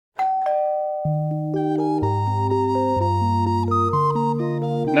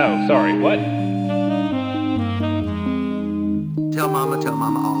No, sorry, what? Tell mama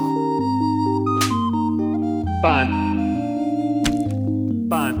all. Fine.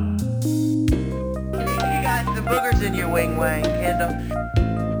 You got the boogers in your wing, Kendall.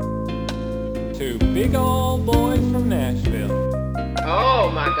 Two big old boys from Nashville.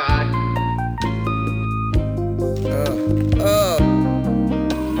 Oh my God.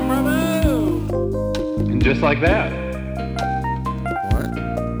 Bravo! And just like that. What?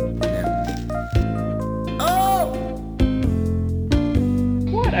 Oh!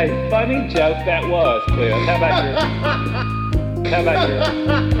 What a funny joke that was, Cliff. How about your...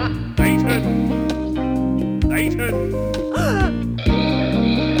 Satan!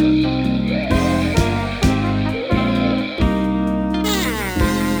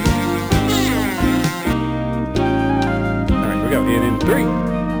 All right, here we go. In 3,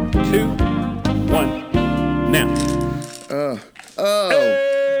 2, 1, now.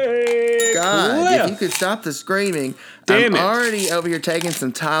 Hey, God, Cliff. if you could stop the screaming. Damn I'm it. already over here taking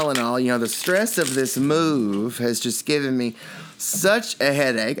some Tylenol. You know, the stress of this move has just given me such a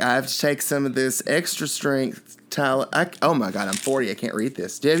headache. I have to take some of this extra strength Tylenol. Oh my God, I'm 40. I can't read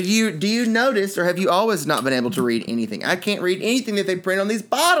this. Do you notice, or have you always not been able to read anything? I can't read anything that they print on these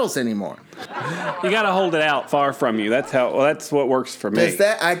bottles anymore. You got to hold it out far from you. That's what works for me. Is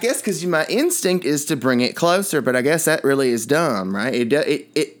that, I guess, because my instinct is to bring it closer, but I guess that really is dumb, right?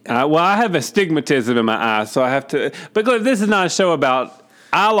 Well, I have astigmatism in my eye, so I have to. But Cliff, this is not a show about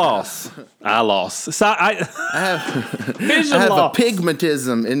eye loss. So I have vision I have loss. a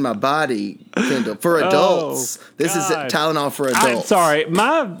pigmentism in my body, Kendall, for adults. This is God. Tylenol for adults. I'm sorry,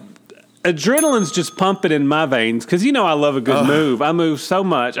 my adrenaline's just pumping in my veins because you know I love a good move. I move so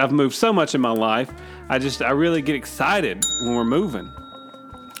much. I've moved so much in my life. I really get excited when we're moving.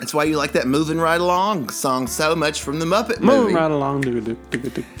 That's why you like that "Moving Right Along" song so much from the Muppet movie. Moving right along,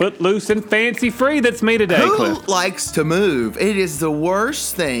 footloose and fancy free. That's me today, Who Cliff. likes to move? It is the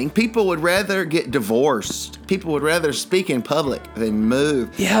worst thing. People would rather get divorced. People would rather speak in public than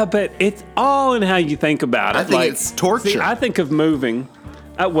move. Yeah, but it's all in how you think about it. I think it's torture. See, I think of moving.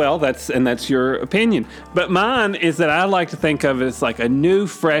 Well, that's your opinion. But mine is that I like to think of it as like a new,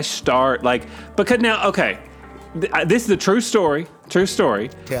 fresh start. Because now, okay, this is a true story. True story.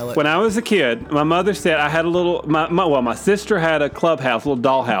 Tell it. When I was a kid, my mother said I had a little. My sister had a clubhouse, a little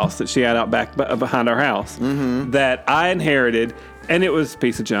dollhouse that she had out back behind our house that I inherited, and it was a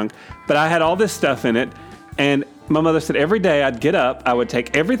piece of junk. But I had all this stuff in it, and my mother said every day I'd get up, I would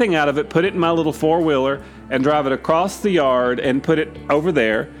take everything out of it, put it in my little four-wheeler, and drive it across the yard and put it over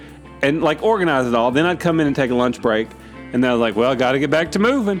there, and organize it all. Then I'd come in and take a lunch break, and then I was like, well, I got to get back to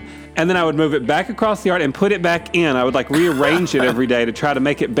moving. And then I would move it back across the yard and put it back in. I would rearrange it every day to try to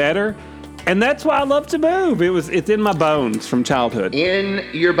make it better. And that's why I love to move. It's in my bones from childhood. In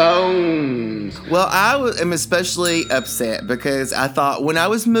your bones. Well, I am especially upset because I thought when I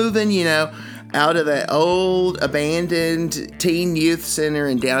was moving, out of that old abandoned teen youth center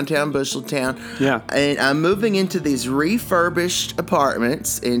in downtown Busheltown. Yeah. And I'm moving into these refurbished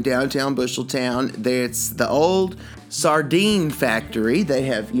apartments in downtown Busheltown. It's the old sardine factory. They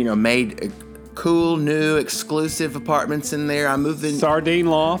have, made cool, new, exclusive apartments in there. I'm moving... Sardine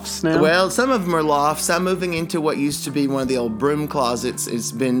lofts now? Well, some of them are lofts. I'm moving into what used to be one of the old broom closets.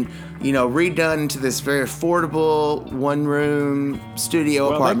 It's been, redone into this very affordable one-room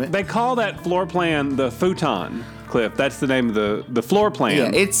studio apartment. They call that floor plan the futon, Cliff. That's the name of the floor plan.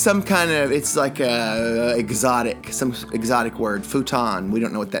 Yeah, it's some kind of... It's like some exotic word. Futon. We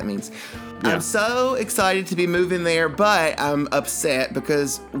don't know what that means. Yeah. I'm so excited to be moving there, but I'm upset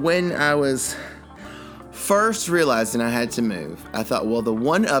because when I was first realizing I had to move, I thought, well, the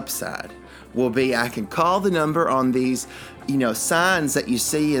one upside will be I can call the number on these, signs that you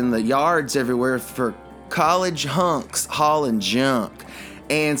see in the yards everywhere for college hunks hauling junk.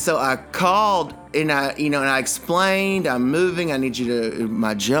 And so I called and I explained, I'm moving, I need you to,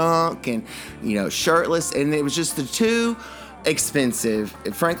 my junk and, shirtless. And it was just the two expensive,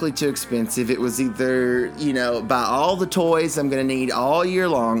 frankly too expensive. It was either, buy all the toys I'm going to need all year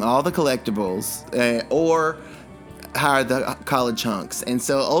long, all the collectibles, or hire the college hunks. And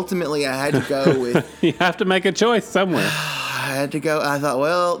so ultimately I had to go with... You have to make a choice somewhere. I had to go, I thought,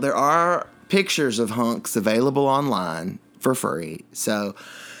 well, there are pictures of hunks available online for free. So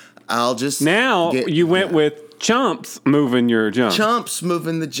I'll just... Now you went with Chumps moving your junk. Chumps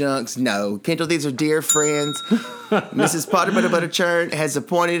moving the junks. No. Kendall, these are dear friends. Mrs. Potter Butter Churn has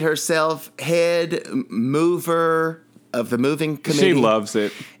appointed herself head mover of the moving committee. She loves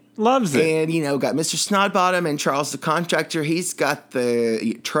it. Loves it. And, got Mr. Snodbottom and Charles the contractor. He's got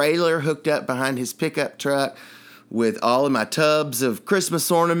the trailer hooked up behind his pickup truck. with all of my tubs of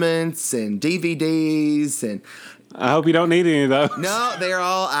Christmas ornaments and DVDs and. I hope you don't need any of those. No, they're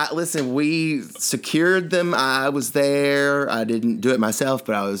all. Listen, we secured them. I was there. I didn't do it myself,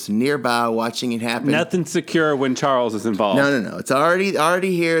 but I was nearby watching it happen. Nothing secure when Charles is involved. No. It's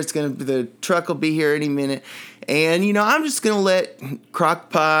already here. It's gonna. The truck will be here any minute. And I'm just gonna let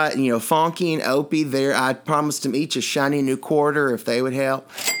Crockpot, Fonky and Opie there. I promised them each a shiny new quarter if they would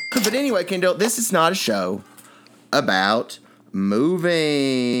help. But anyway, Kendall, this is not a show about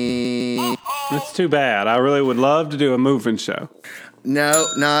moving. It's too bad. I really would love to do a moving show. No,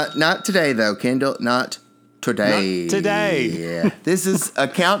 not today though, Kendall. Not today. Not today. Yeah. This is a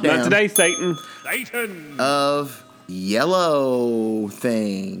countdown. Not today, Satan. Of yellow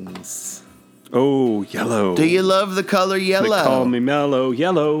things. Oh, yellow. Do you love the color yellow? They call me mellow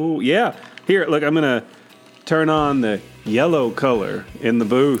yellow. Yeah. Here, look, I'm going to turn on the yellow color in the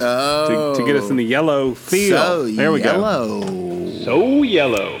booth to get us in the yellow feel. So there we yellow. go. So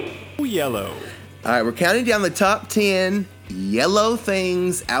yellow. Yellow. All right, we're counting down the top 10 yellow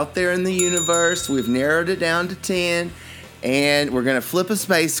things out there in the universe. We've narrowed it down to 10. And we're going to flip a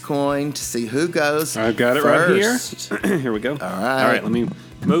space coin to see who goes I've got it first. right here. Here we go. All right. All right, let me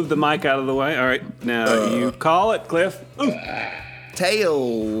move the mic out of the way. All right, now you call it, Cliff. Ooh.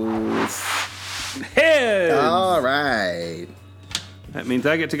 Tails. Head. All right. That means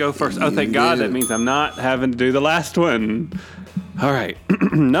I get to go first. Oh, thank God. That means I'm not having to do the last one. All right.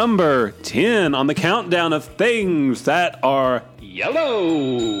 Number 10 on the countdown of things that are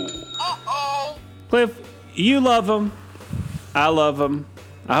Yellow. Cliff, you love them. I love them.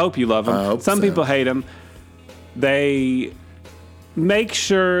 I hope you love them. I hope Some so. people hate them. They make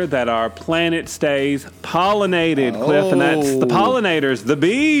sure that our planet stays pollinated, Cliff, and that's the pollinators, the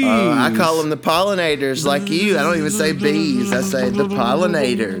bees. I call them the pollinators like you. I don't even say bees. I say the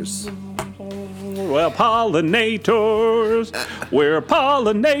pollinators. Well, pollinators. We're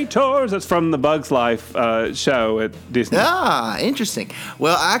pollinators. That's from the Bugs Life show at Disney. Ah, interesting.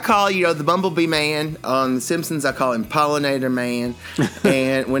 Well, I call, the Bumblebee Man on The Simpsons, I call him Pollinator Man.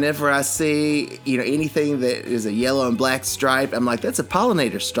 And whenever I see, anything that is a yellow and black stripe, I'm like, that's a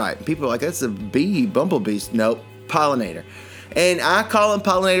pollinator stripe. And people are like, that's a bee, bumblebee. Nope, pollinator. And I call them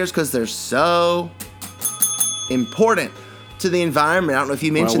pollinators because they're so important to the environment. I don't know if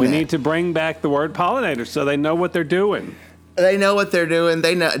you mentioned Well, we that. need to bring back the word pollinator so they know what they're doing. They know what they're doing.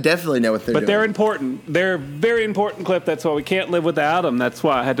 They definitely know what they're doing. But they're important. They're very important, Cliff. That's why we can't live without them. That's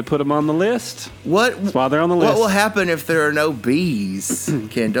why I had to put them on the list. That's why they're on the list. What will happen if there are no bees,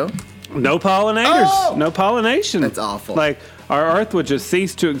 Kendall? No pollinators. Oh! No pollination. That's awful. Like, our Earth would just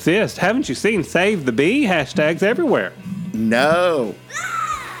cease to exist. Haven't you seen Save the Bee hashtags everywhere? No.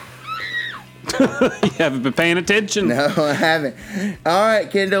 You haven't been paying attention. No, I haven't. All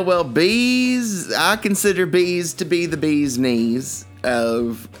right, Kendall. Well, bees, I consider bees to be the bee's knees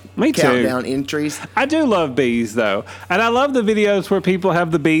of Me too. countdown entries. I do love bees, though. And I love the videos where people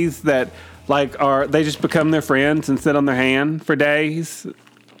have the bees that, they just become their friends and sit on their hand for days.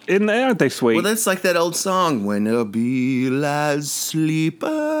 Aren't they sweet? Well, that's like that old song, When a Bee Lies Sleeping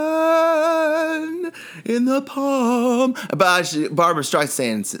in the Palm. Barbara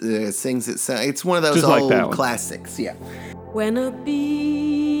Streisand sings it. It's one of those Just like that old one. classics. Yeah. When a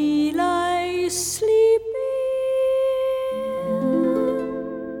bee lies sleeping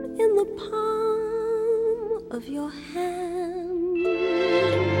in the palm of your hand,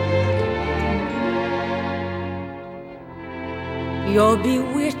 you're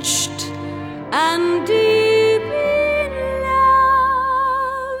bewitched and deep in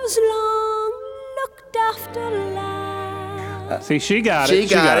love's long looked after land. See, she got it. She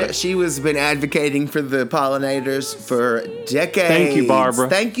got it. She was been advocating for the pollinators for decades. Thank you, Barbara.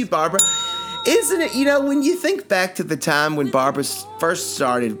 Thank you, Barbara. Isn't it, when you think back to the time when Barbara first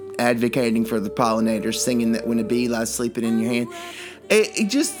started advocating for the pollinators, singing that when a bee lies sleeping in your hand, it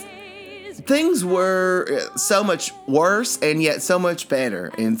just, things were so much worse and yet so much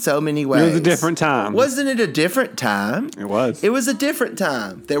better in so many ways. It was a different time. Wasn't it a different time? It was. It was a different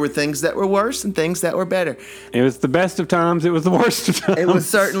time. There were things that were worse and things that were better. It was the best of times. It was the worst of times. It was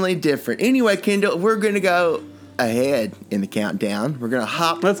certainly different. Anyway, Kendall, we're going to go ahead in the countdown. We're going to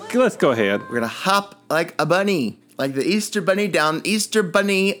hop. Let's go ahead. We're going to hop like a bunny, like the Easter Bunny down Easter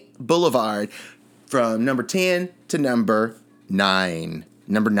Bunny Boulevard from number 10 to number 9.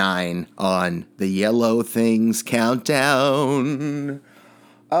 Number 9 on the Yellow Things countdown.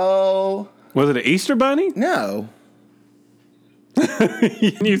 Oh. Was it an Easter bunny? No.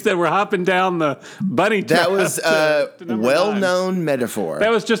 You said we're hopping down the bunny track. That was a well-known metaphor.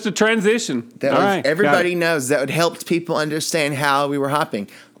 That was just a transition. That All was, right, everybody got it. knows that would help people understand how we were hopping.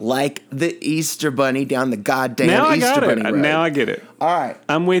 like the Easter Bunny down the goddamn Now I Easter got Bunny it. road. Now I get it. All right.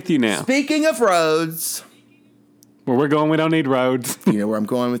 I'm with you now. Speaking of roads, Where we're going, we don't need roads. you know where I'm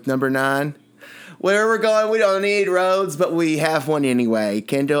going with number 9? Where we're going, we don't need roads, but we have one anyway,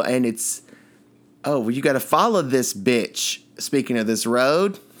 Kendall, and it's, well, you got to follow this bitch. Speaking of this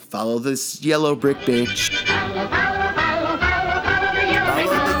road, follow this yellow brick bitch. Follow the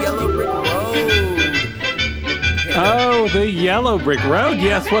yellow brick road. Oh, the yellow brick road.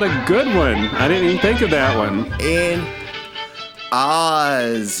 Yes, what a good one. I didn't even think of that one. In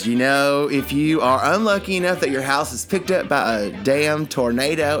Oz, you know, if you are unlucky enough that your house is picked up by a damn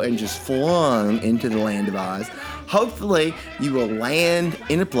tornado and just flung into the land of Oz, hopefully you will land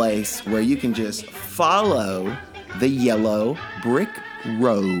in a place where you can just follow the yellow brick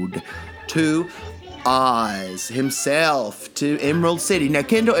road to Oz himself, to Emerald City. Now,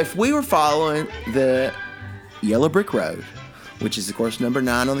 Kendall, if we were following the yellow brick road, which is, of course, number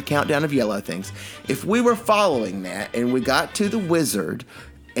 9 on the countdown of yellow things, if we were following that and we got to the wizard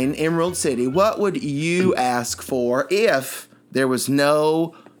in Emerald City, what would you ask for if there was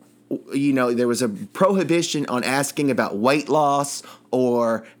no, you know, there was a prohibition on asking about weight loss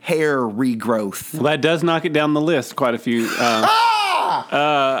or hair regrowth? Well, that does knock it down the list quite a few.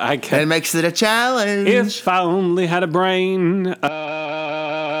 I That can. makes it a challenge. If I only had a brain.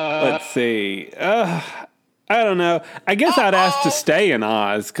 Let's see. I don't know. I guess I'd ask to stay in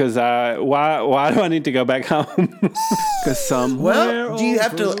Oz because why do I need to go back home? Because somewhere. Well, do you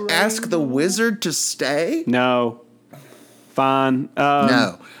have over to the ask the wizard to stay? No. Fine.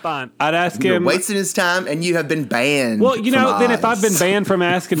 No. Fine. I'd ask You're him. wasting his time, and you have been banned. Well, you know, from then if Oz. I've been banned from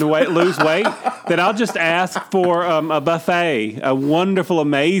asking to lose weight, then I'll just ask for a buffet, a wonderful,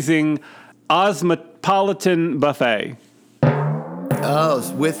 amazing Osmopolitan buffet.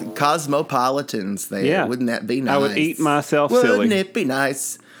 Oh, with cosmopolitans there. Yeah. Wouldn't that be nice? I would eat myself Wouldn't silly. it be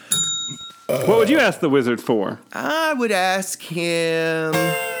nice? What would you ask the wizard for? I would ask him.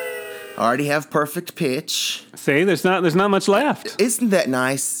 I already have perfect pitch. See, there's not much left. Isn't that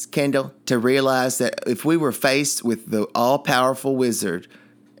nice, Kendall, to realize that if we were faced with the all-powerful wizard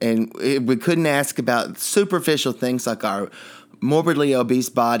and we couldn't ask about superficial things like our morbidly obese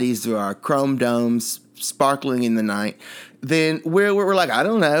bodies or our chrome domes sparkling in the night, then we're like, I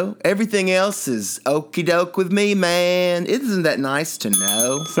don't know. Everything else is okie doke with me, man. Isn't that nice to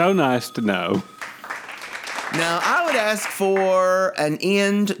know? So nice to know. Now, I would ask for an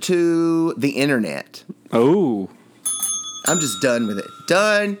end to the internet. Oh, I'm just done with it.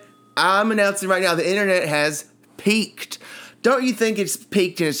 Done. I'm announcing right now the internet has peaked. Don't you think it's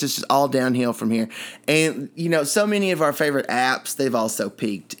peaked and it's just all downhill from here? And, you know, so many of our favorite apps, they've also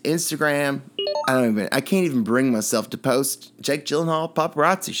peaked. Instagram, I can't even bring myself to post Jake Gyllenhaal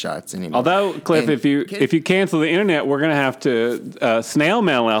paparazzi shots anymore. although Cliff, And if you cancel the internet, we're gonna have to snail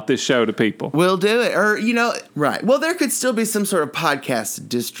mail out this show to people. we'll do it. Or, you know, right. Well, there could still be some sort of podcast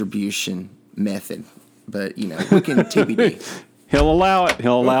distribution method. But, you know, we can TBD. He'll allow it.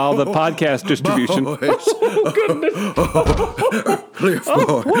 He'll allow the podcast distribution. Cliff,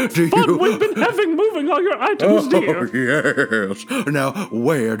 What fun we've been having moving all your items, dear. yes. Now,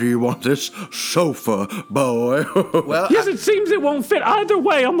 where do you want this sofa, boy? Well, Yes, it seems it won't fit either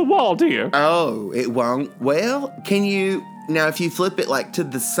way on the wall, dear. oh, it won't. Well, can you now? If you flip it like to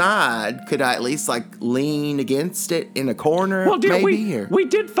the side, could I at least like lean against it in a corner? Well, dear, maybe. Or- we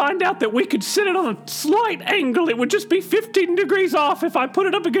did find out that we could sit it on a slight angle. It would just be 15 degrees off if I put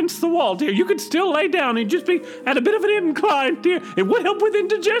it up against the wall, dear. You could still lay down. It'd just be at a bit of an incline, dear. It would help with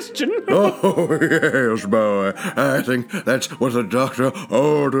indigestion. Oh, yes, boy. I think that's what the doctor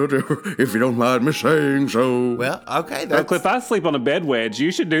ordered, if you don't mind me saying so. Well, okay. Well, Cliff, I sleep on a bed wedge.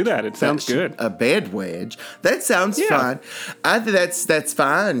 You should do that. It sounds good. A bed wedge. That sounds Yeah. fine. I think that's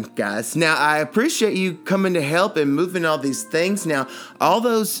fine, guys. Now, I appreciate you coming to help and moving all these things. Now, all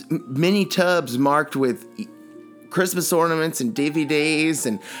those mini tubs marked with Christmas ornaments and DVDs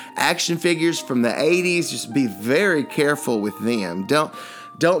and action figures from the 80s, just be very careful with them.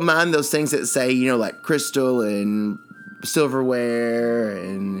 Don't mind those things that say, you know, like crystal and silverware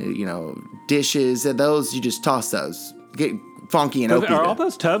and, you know, dishes. And those, you just toss those. Get funky and open. Are all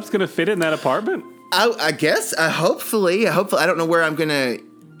those tubs going to fit in that apartment? I guess. Hopefully. I don't know where I'm going to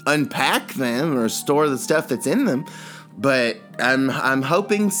unpack them or store the stuff that's in them. But I'm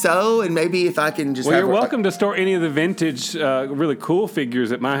hoping so, and maybe if I can just. Well, have you're welcome to store any of the vintage, really cool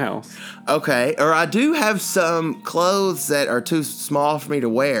figures at my house. Okay, or I do have some clothes that are too small for me to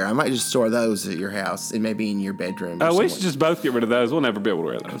wear. I might just store those at your house and maybe in your bedroom. We should just both get rid of those. We'll never be able to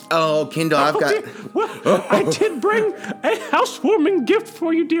wear those. Oh, Kendall, I've got. Well, I did bring a housewarming gift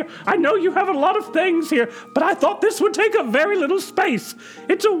for you, dear. I know you have a lot of things here, but I thought this would take up very little space.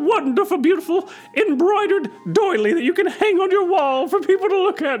 It's a wonderful, beautiful embroidered doily that you can hang on your wall for people to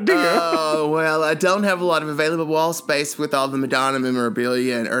look at, dear. Oh, well, I don't have a lot of available wall space with all the Madonna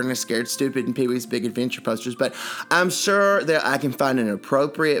memorabilia and Ernest Scared Stupid and Pee-wee's Big Adventure posters, but I'm sure that I can find an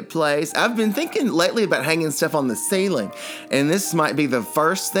appropriate place. I've been thinking lately about hanging stuff on the ceiling, and this might be the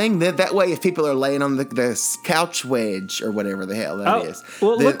first thing. That way, if people are laying on the couch wedge or whatever the hell that is.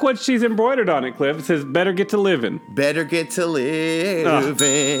 Well, look what she's embroidered on it, Cliff. It says, better get to living. Better get to living.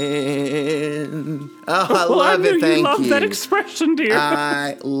 Oh, I love it. Thank you. I love that expression, dear.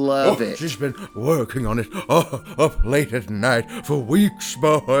 I love it. She's been working on it up late at night for weeks,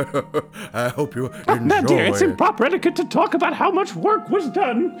 boy. I hope you enjoy Now, dear, it's it. improper etiquette to talk about how much work was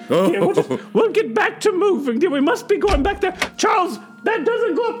done. Dear, we'll get back to moving, dear. We must be going back there. Charles, that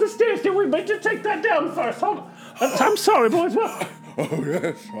doesn't go up the stairs, dear. We better take that down first. Hold on. I'm sorry, boys. What? Oh,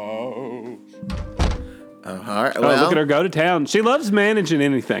 yes. Oh. All right. Oh, Well, look at her go to town. She loves managing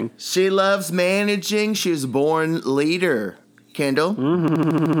anything. she loves managing. She was a born leader. Kendall,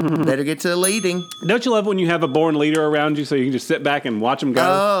 better get to leading. Don't you love when you have a born leader around you so you can just sit back and watch them go?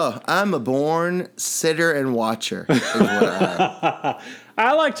 Oh, I'm a born sitter and watcher. Is what I am.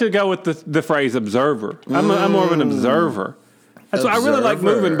 I like to go with the phrase observer. I'm more of an observer. That's why I really like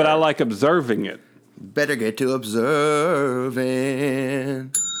Observer. moving, but I like observing it. Better get to observing.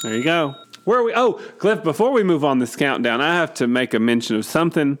 There you go. Where are we? Oh, Cliff, before we move on this countdown, I have to make a mention of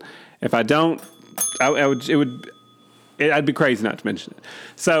something. If I don't, I'd be crazy not to mention it.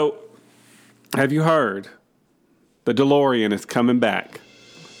 So, have you heard? The DeLorean is coming back.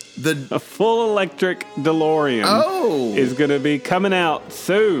 A full electric DeLorean is going to be coming out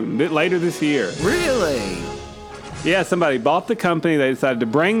soon, later this year. Really? Yeah, somebody bought the company. They decided to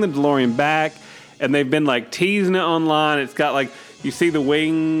bring the DeLorean back, and they've been like teasing it online. It's got like, you see the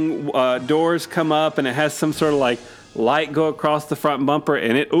wing doors come up, and it has some sort of like light go across the front bumper,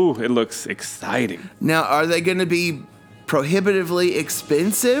 and it looks exciting. Now, are they going to be prohibitively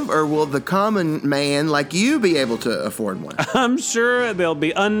expensive, or will the common man like you be able to afford one? I'm sure they'll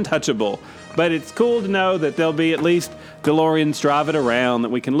be untouchable, but it's cool to know that there'll be at least DeLoreans driving around that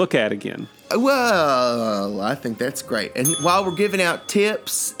we can look at again. Well, I think that's great. And while we're giving out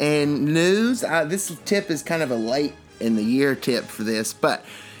tips and news, this tip is kind of a late in the year tip for this, but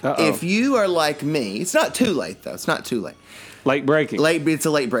if you are like me, it's not too late though. It's not too late. Late breaking. It's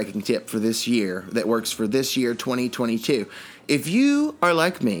a late breaking tip for this year that works for this year, 2022. If you are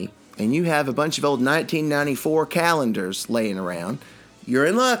like me and you have a bunch of old 1994 calendars laying around, you're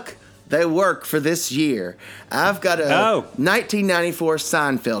in luck. They work for this year. I've got a 1994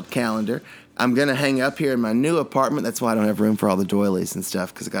 Seinfeld calendar. I'm going to hang up here in my new apartment. That's why I don't have room for all the doilies and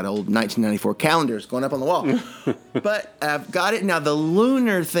stuff, because I got old 1994 calendars going up on the wall. But I've got it. Now, the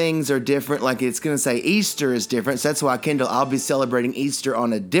lunar things are different. Like, it's going to say Easter is different. So that's why, Kendall, I'll be celebrating Easter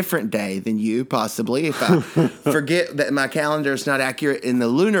on a different day than you, possibly, if I forget that my calendar is not accurate in the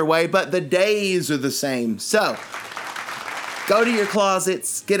lunar way. But the days are the same. So go to your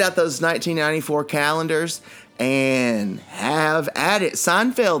closets, get out those 1994 calendars, and have at it.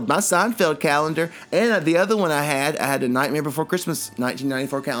 Seinfeld, my Seinfeld calendar, and the other one I had a Nightmare Before Christmas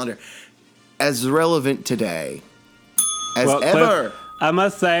 1994 calendar, as relevant today as ever. Cliff, I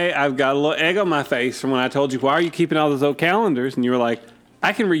must say, I've got a little egg on my face from when I told you, why are you keeping all those old calendars? And you were like,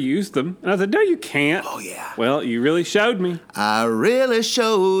 I can reuse them. And I said, no, you can't. Oh, yeah. Well, you really showed me. I really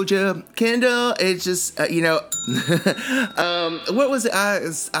showed you, Kendall. It's just, what was it?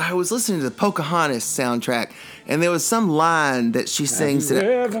 I was listening to the Pocahontas soundtrack, and there was some line that she sings. Have you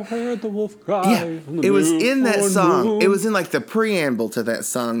ever heard the wolf cry? Yeah, it was in that song. It was in like the preamble to that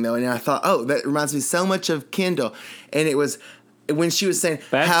song, though. And I thought, that reminds me so much of Kendall. And it was when she was saying,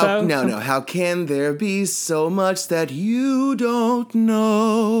 how can there be so much that you don't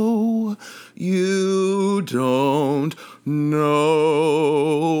know? You don't know.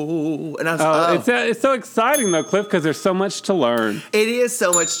 And I was it's so exciting, though, Cliff, because there's so much to learn. It is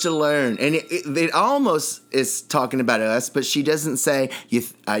so much to learn. And it almost is talking about us, but she doesn't say, you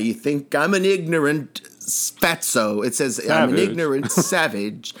think I'm an ignorant fatso. It says, savage. I'm an ignorant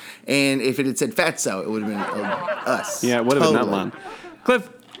savage. And if it had said fatso, it would have been us. Yeah, it would have been that line. Cliff,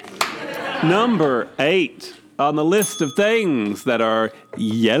 number 8 on the list of things that are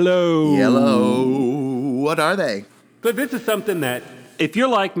yellow. Yellow. What are they? But this is something that, if you're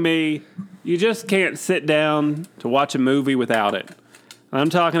like me, you just can't sit down to watch a movie without it. I'm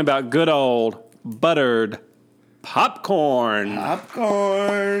talking about good old buttered popcorn.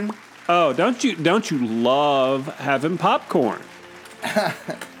 Popcorn. Oh, don't you love having popcorn?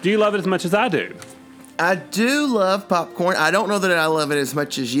 Do you love it as much as I do? I do love popcorn. I don't know that I love it as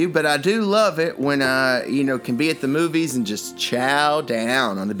much as you, but I do love it when I, can be at the movies and just chow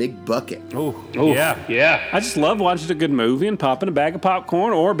down on a big bucket. Oh, yeah. I just love watching a good movie and popping a bag of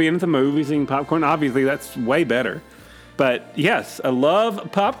popcorn, or being at the movies eating popcorn. Obviously, that's way better. But yes, I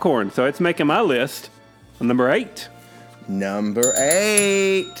love popcorn, so it's making my list on number 8. Number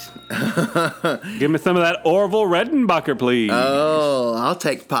 8. Give me some of that Orville Redenbacher, please. Oh, I'll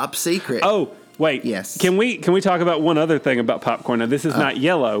take Pop Secret. Oh, wait. Yes. Can we talk about one other thing about popcorn? Now, this is not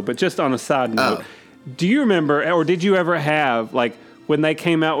yellow, but just on a side note. Do you remember, or did you ever have, like, when they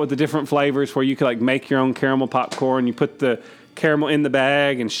came out with the different flavors where you could, like, make your own caramel popcorn? You put the caramel in the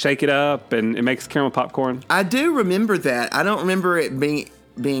bag and shake it up, and it makes caramel popcorn? I do remember that. I don't remember it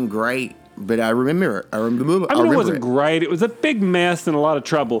being great, but I remember it. I remember it wasn't great. It was a big mess and a lot of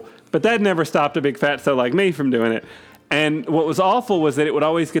trouble, but that never stopped a big fatso like me from doing it. And what was awful was that it would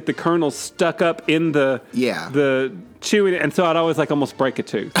always get the kernels stuck up in the chewing, and so I'd always almost break a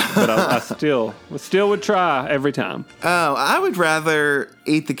tooth. But I still would try every time. Oh, I would rather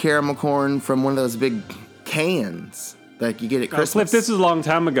eat the caramel corn from one of those big cans like you get at Christmas. Cliff, this was a long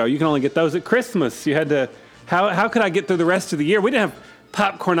time ago. You can only get those at Christmas. You had to. How could I get through the rest of the year? We didn't have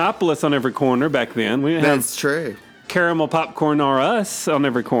Popcornopolis on every corner back then. We didn't That's true. Caramel popcorn or us on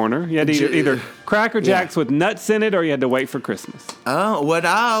every corner. You had to either Cracker Jacks with nuts in it, or you had to wait for Christmas. Oh, what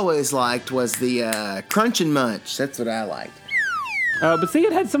I always liked was the Crunch and Munch. That's what I liked. But see,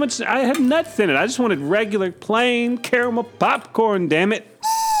 it had so much. I had nuts in it. I just wanted regular, plain caramel popcorn. Damn it!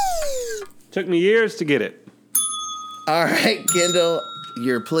 Took me years to get it. All right, Kendall,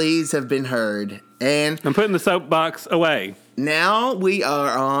 your pleas have been heard, and I'm putting the soapbox away. Now we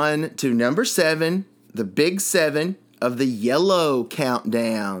are on to number 7. The big 7 of the yellow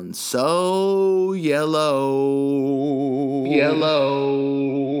countdown. So yellow. Yellow.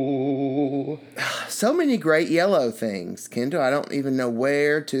 So many great yellow things, Kendall. I don't even know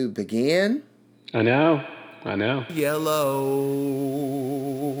where to begin. I know. Yellow.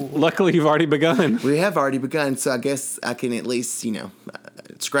 Luckily, you've already begun. We have already begun, so I guess I can at least,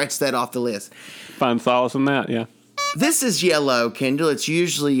 scratch that off the list. Find solace in that, yeah. This is yellow, Kendall. It's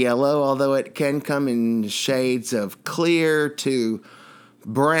usually yellow, although it can come in shades of clear to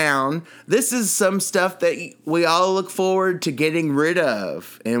brown. This is some stuff that we all look forward to getting rid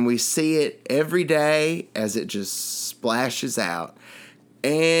of, and we see it every day as it just splashes out.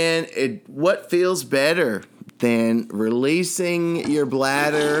 And what feels better than releasing your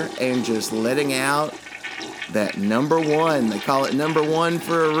bladder and just letting out that number 1. They call it number 1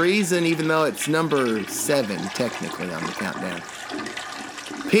 for a reason, even though it's number 7 technically on the countdown.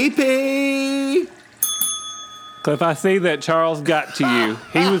 Pee-pee! Cliff, I see that Charles got to you.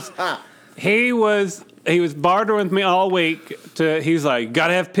 He was bartering with me all week. He's like,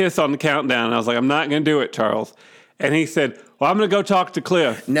 gotta have piss on the countdown. And I was like, I'm not gonna do it, Charles. And he said, well, I'm going to go talk to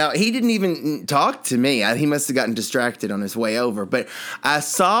Cliff. No, he didn't even talk to me. He must have gotten distracted on his way over. But I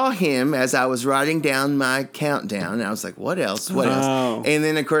saw him as I was writing down my countdown, and I was like, what else? What else? And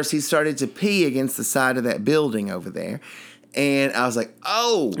then, of course, he started to pee against the side of that building over there. And I was like,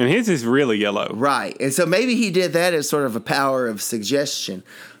 oh. And his is really yellow. Right. And so maybe he did that as sort of a power of suggestion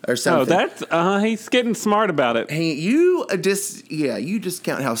or something. Oh, that's, he's getting smart about it. You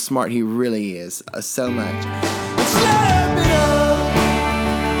discount how smart he really is so much. Slap it up,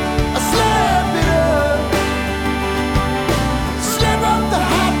 slap it up, slap up the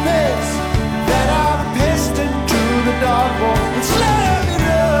hot bits that are pissed into the dog bowl. And slap it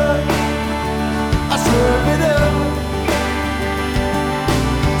up, slap it up,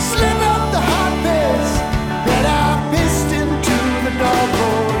 slap up the hot bits that are pissed into the dog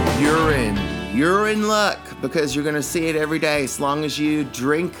bowl. You're in luck because you're going to see it every day as long as you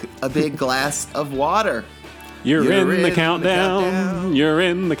drink a big glass of water. You're in the countdown. You're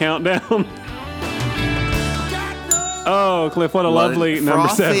in the countdown. Oh, Cliff, what a lovely number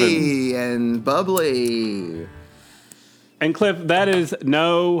 7. Frothy and bubbly. And Cliff, that is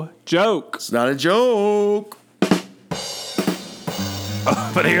no joke. It's not a joke.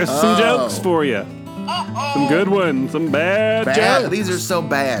 But here's some jokes for you. Some good ones, some bad jokes. These are so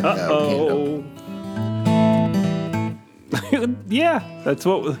bad, though, Kendall. Yeah, that's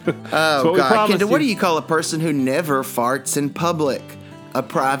what we God, Kendall, what do you. you call a person who never farts in public? A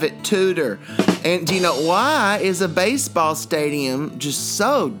private tutor. And do you know why is a baseball stadium just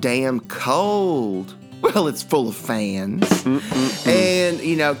so damn cold? Well, it's full of fans. And,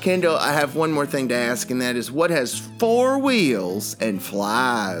 Kendall, I have one more thing to ask, and that is, what has 4 wheels and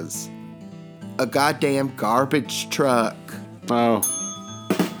flies? A goddamn garbage truck. Oh.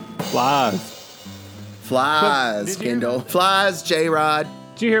 Flies. Flies, Did you hear Kendall. about that? Flies, J-Rod.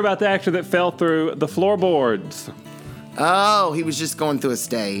 Did you hear about the actor that fell through the floorboards? Oh, he was just going through a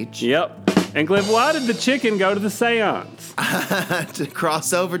stage. Yep. And Cliff, why did the chicken go to the seance? To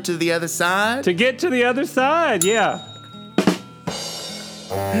cross over to the other side. To get to the other side, yeah.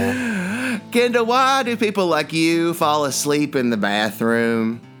 Kendall, why do people like you fall asleep in the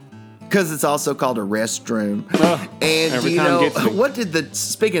bathroom? Because it's also called a restroom. And every do you time know, gets me.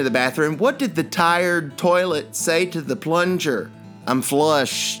 speaking of the bathroom, what did the tired toilet say to the plunger? I'm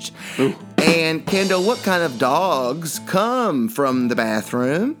flushed. Ooh. And Kendall, what kind of dogs come from the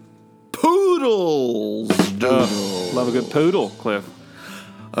bathroom? Poodles. Doodle. Love a good poodle, Cliff.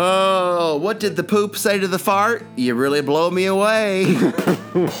 Oh, what did the poop say to the fart? You really blow me away.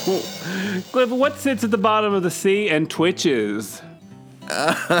 Cliff, what sits at the bottom of the sea and twitches?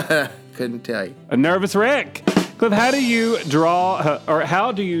 Couldn't tell you. A nervous wreck. Cliff, how do you drown a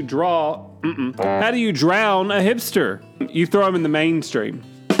hipster? You throw him in the mainstream.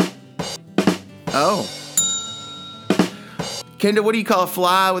 Oh. Kendall, what do you call a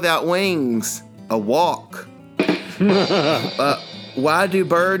fly without wings? A walk. Why do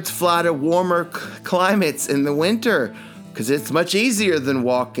birds fly to warmer climates in the winter? Because it's much easier than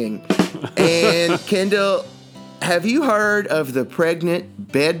walking. And Kendall, have you heard of the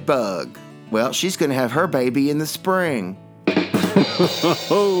pregnant bed bug? Well, she's going to have her baby in the spring.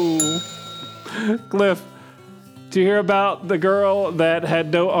 Oh. Cliff, did you hear about the girl that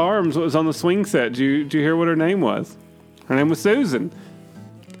had no arms that was on the swing set? Did you hear what her name was? Her name was Susan.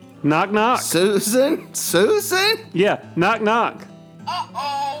 Knock, knock. Susan? Susan? Yeah, knock, knock.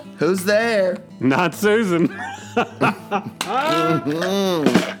 Who's there? Not Susan.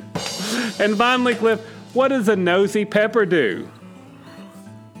 And finally, Cliff, what does a nosy pepper do?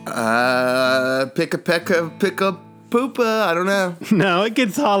 Pick a poopa. I don't know. No, it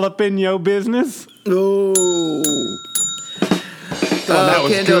gets all up in your business. Ooh. Oh, that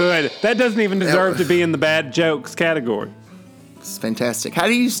was Kendall, good. That doesn't even deserve to be in the bad jokes category. It's fantastic. How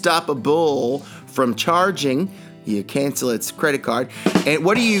do you stop a bull from charging? You cancel its credit card. And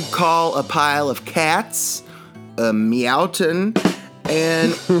what do you call a pile of cats? A meowton.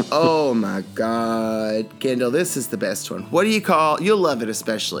 And, oh my God, Kendall, this is the best one. What do you call, you'll love it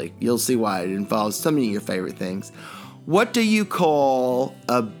especially. You'll see why it involves some of your favorite things. What do you call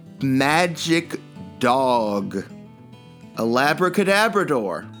a magic dog? A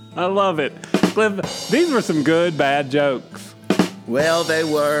labracadabrador. I love it. Cliff, these were some good bad jokes. Well, they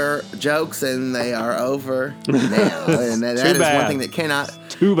were jokes, and they are over now. And that is bad. one thing that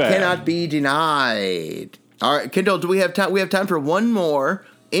Too bad. cannot be denied. All right, Kendall, do we have time? We have time for one more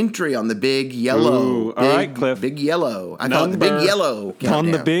entry on the big yellow. Ooh, all right, Cliff. Big yellow. I call it the big yellow countdown.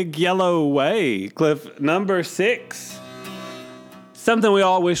 On the big yellow way. Cliff, number 6. Something we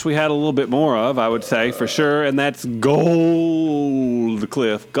all wish we had a little bit more of, I would say, for sure, and that's gold,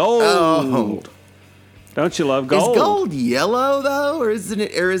 Cliff. Gold. Oh. Don't you love gold? Is gold yellow though, or is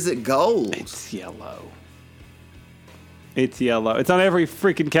it gold? It's yellow. It's yellow. It's on every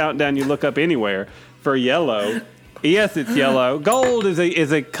freaking countdown you look up anywhere for yellow. Yes, it's yellow. Gold is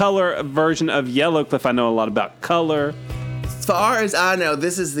a color version of yellow. Cliff, I know a lot about color. As far as I know,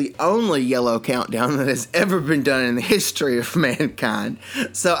 this is the only yellow countdown that has ever been done in the history of mankind.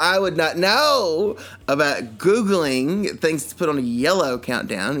 So I would not know about Googling things to put on a yellow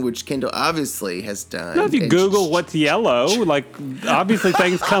countdown, which Kendall obviously has done. Now, if you And Google what's yellow, like, obviously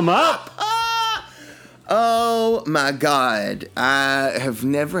things come up. Oh my God. I have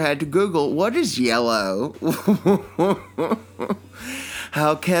never had to Google what is yellow.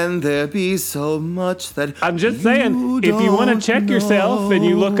 How can there be so much that I'm just saying, if you want to check yourself and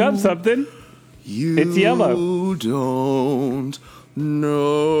you look up something, it's yellow. You don't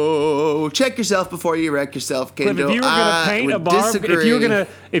know. Check yourself before you wreck yourself, Cliff, Kendall. if you were going to paint a bar,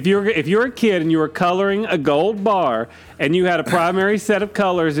 if you're a kid and you were coloring a gold bar and you had a primary set of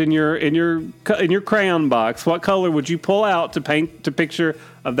colors in your crayon box, what color would you pull out to paint the picture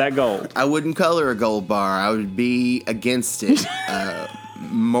of that gold? I wouldn't color a gold bar. I would be against it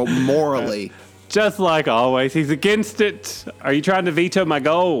morally. Just like always, he's against it. Are you trying to veto my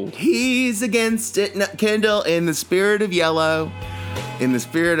gold? He's against it, no, Kendall, in the spirit of yellow, in the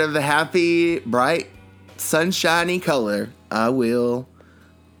spirit of the happy, bright, sunshiny color. I will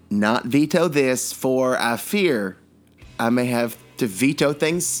not veto this, for I fear I may have to veto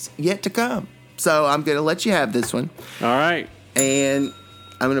things yet to come. So I'm going to let you have this one. All right. And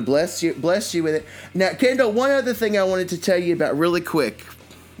I'm going to bless you with it. Now, Kendall, one other thing I wanted to tell you about really quick.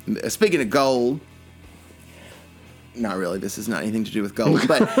 Speaking of gold, not really. This has not anything to do with gold,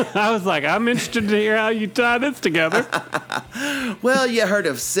 but I was like, I'm interested to hear how you tie this together. well, you heard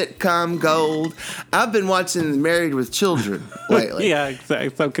of sitcom gold. I've been watching Married with Children lately. Yeah,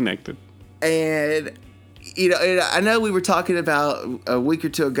 exactly. So connected. And, I know we were talking about a week or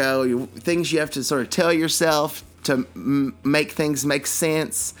two ago, things you have to sort of tell yourself to make things make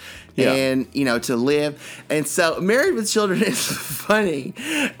sense and, to live. And so Married with Children is funny,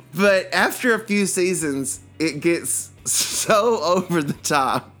 but after a few seasons, it gets so over the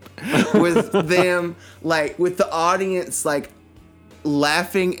top with them, like, with the audience, like,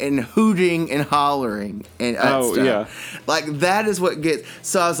 laughing and hooting and hollering and stuff. Yeah. Like, that is what gets...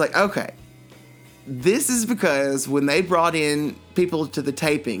 So I was like, okay, this is because when they brought in people to the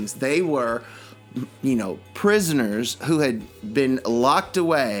tapings, they were... prisoners who had been locked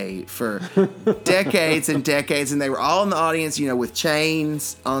away for decades and decades, and they were all in the audience, with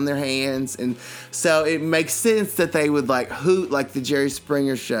chains on their hands. And so it makes sense that they would like hoot like the Jerry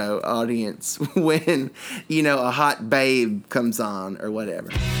Springer Show audience when, a hot babe comes on or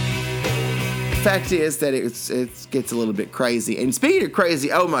whatever. Fact is that it gets a little bit crazy. And speaking of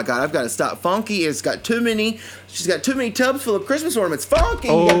crazy, oh my God, I've got to stop. Funky she's got too many tubs full of Christmas ornaments. Funky,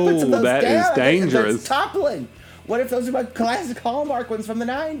 you gotta put some of those that down. is dangerous. That's toppling. What if those are my classic Hallmark ones from the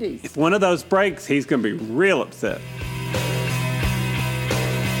 90s? If one of those breaks, he's going to be real upset.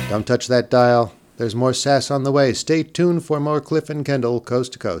 Don't touch that dial. There's more sass on the way. Stay tuned for more Cliff and Kendall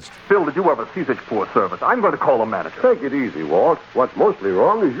Coast to Coast. Phil, did you ever see such poor service? I'm going to call the manager. Take it easy, Walt. What's mostly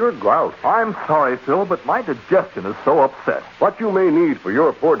wrong is your grout. I'm sorry, Phil, but my digestion is so upset. What you may need for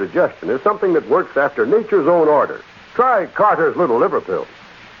your poor digestion is something that works after nature's own order. Try Carter's Little Liver Pills.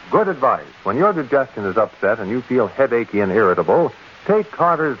 Good advice. When your digestion is upset and you feel headachy and irritable, take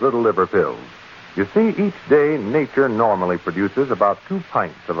Carter's Little Liver Pills. You see, each day nature normally produces about 2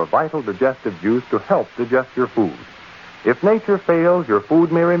 pints of a vital digestive juice to help digest your food. If nature fails, your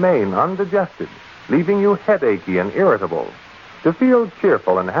food may remain undigested, leaving you headachy and irritable. To feel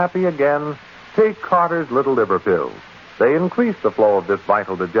cheerful and happy again, take Carter's Little Liver Pills. They increase the flow of this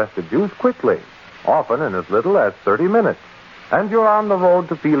vital digestive juice quickly, often in as little as 30 minutes, and you're on the road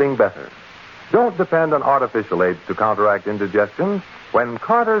to feeling better. Don't depend on artificial aids to counteract indigestion when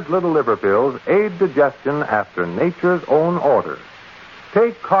Carter's Little Liver Pills aid digestion after nature's own order.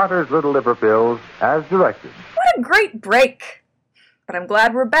 Take Carter's Little Liver Pills as directed. What a great break! But I'm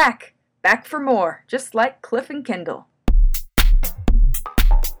glad we're back. Back for more, just like Cliff and Kendall.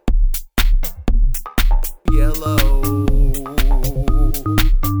 Yellow.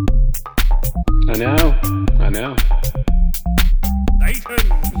 I know.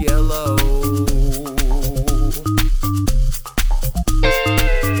 Nathan. Yellow.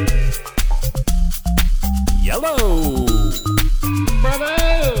 Yellow. Bravo!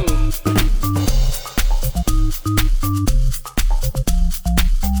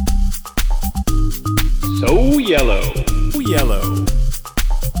 So yellow. Yellow.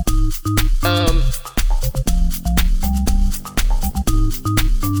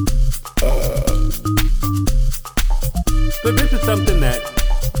 But this is something that...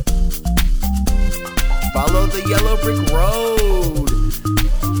 Follow the yellow brick road.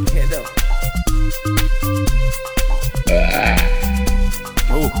 Kendall.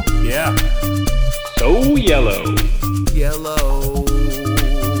 Oh, yeah. So yellow. Yellow.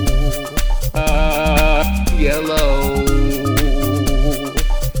 Yellow.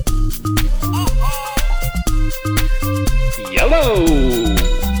 Yellow.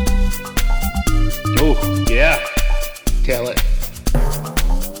 Oh, yeah. Tell it.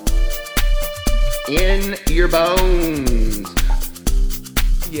 In your bones.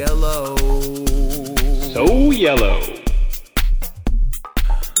 Yellow. So yellow.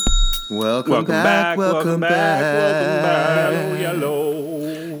 Welcome back. Oh,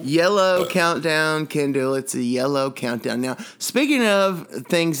 yellow. Yellow countdown, Kendall. It's a yellow countdown. Now, speaking of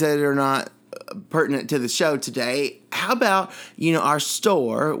things that are not pertinent to the show today, how about, our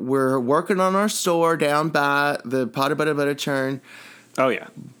store? We're working on our store down by the Pot of Butter Churn. Oh, yeah.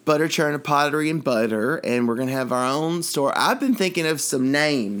 Butter Churn, Pottery and Butter, and we're going to have our own store. I've been thinking of some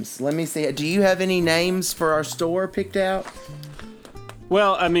names. Let me see. Do you have any names for our store picked out?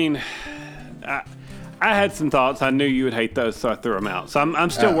 Well, I mean, I had some thoughts. I knew you would hate those, so I threw them out. So I'm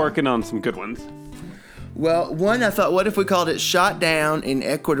still working on some good ones. Well, one, I thought, what if we called it Shot Down in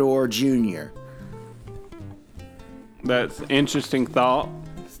Ecuador Jr.? That's an interesting thought.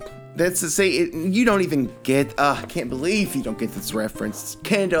 You don't even get, I can't believe you don't get this reference.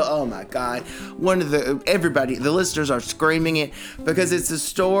 Kendall, oh my God. The listeners are screaming it because it's a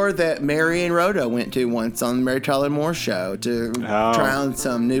store that Mary and Rhoda went to once on the Mary Tyler Moore show to try on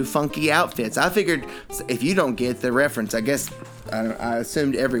some new funky outfits. I figured if you don't get the reference, I guess, I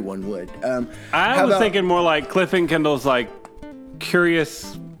assumed everyone would. I was thinking more like Cliff and Kendall's like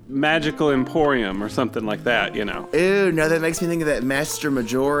Curious Magical Emporium or something like that, you know. Ew, no, that makes me think of that Master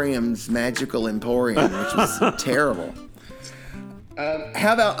Majorium's Magical Emporium, which was terrible.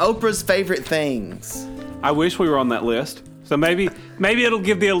 How about Oprah's favorite things? I wish we were on that list. So maybe it'll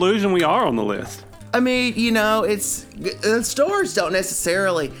give the illusion we are on the list. I mean, you know, stores don't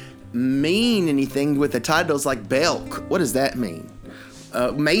necessarily mean anything with the titles like Belk. What does that mean?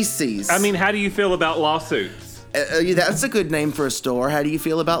 Macy's. I mean, how do you feel about lawsuits? That's a good name for a store. How do you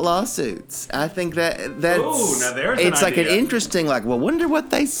feel about lawsuits? I think that's. Ooh, now there's an It's like idea. an interesting, wonder what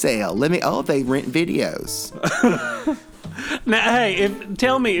they sell. They rent videos. Now, hey,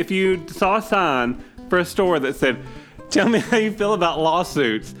 tell me if you saw a sign for a store that said, "Tell me how you feel about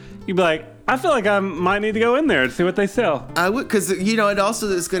lawsuits." You'd be like, I feel like I might need to go in there and see what they sell. I would, because, it also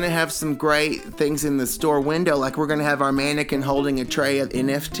is going to have some great things in the store window. Like, we're going to have our mannequin holding a tray of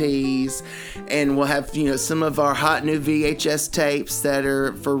NFTs, and we'll have, some of our hot new VHS tapes that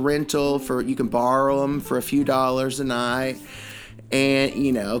are for rental, you can borrow them for a few dollars a night.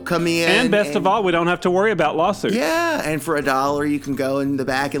 And, come in. And best of all, we don't have to worry about lawsuits. Yeah, and for $1, you can go in the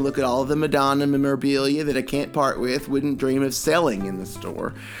back and look at all of the Madonna memorabilia that I can't part with, wouldn't dream of selling in the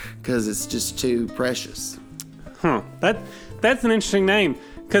store, because it's just too precious. Huh. That's an interesting name,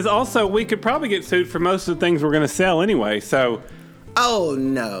 because also we could probably get sued for most of the things we're going to sell anyway, so... Oh,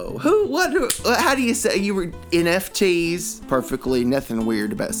 no. How do you say you were NFTs? Perfectly nothing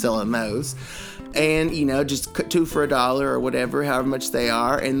weird about selling those. And, just 2 for $1 or whatever, however much they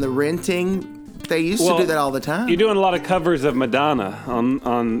are. And the renting, they used to do that all the time. You're doing a lot of covers of Madonna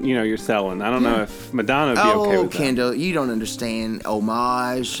on you're selling. I don't know if Madonna would be okay with that. Oh, Kendall, you don't understand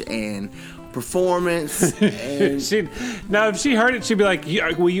homage and performance. And if she heard it, she'd be like,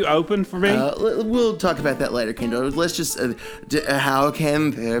 will you open for me? We'll talk about that later, Kendall. Let's just, how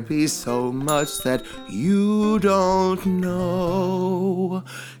can there be so much that you don't know?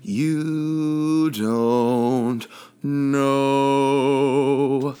 You don't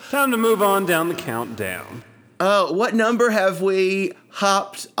know. Time to move on down the countdown. What number have we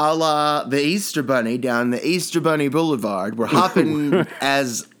hopped a la the Easter Bunny down the Easter Bunny Boulevard? We're hopping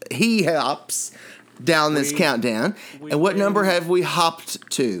as he hops down this countdown. And what number have we hopped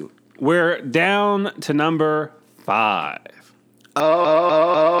to? We're down to number 5.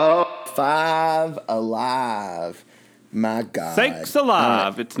 Oh, 5 alive. My God. Sakes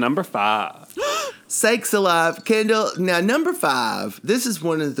alive. It's number 5. Sakes alive. Kendall, now number 5, this is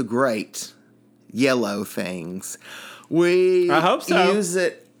one of the great yellow things. I hope so. Use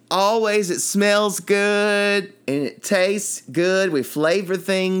it always. It smells good and it tastes good. We flavor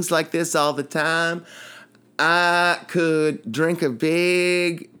things like this all the time. I could drink a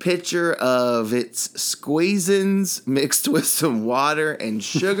big pitcher of its squeezins mixed with some water and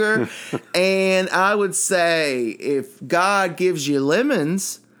sugar. And I would say if God gives you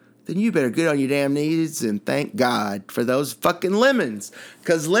lemons, then you better get on your damn knees and thank God for those fucking lemons.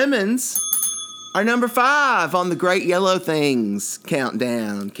 Because lemons are number 5 on the Great Yellow Things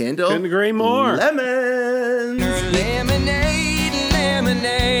countdown. Kendall? Couldn't agree more. Lemons! Lemonade,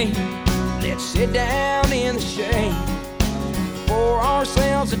 lemonade. Let's sit down in the shade. Pour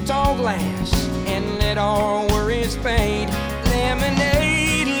ourselves a tall glass and let our worries fade.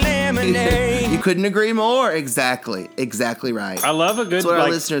 Lemonade, lemonade. You couldn't agree more. Exactly right. I love a good, That's what our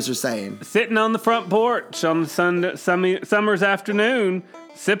listeners are saying. Sitting on the front porch on the summer's afternoon,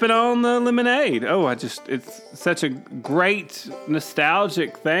 sipping on the lemonade. Oh, it's such a great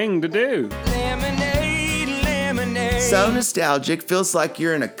nostalgic thing to do. Lemonade, lemonade. So nostalgic, feels like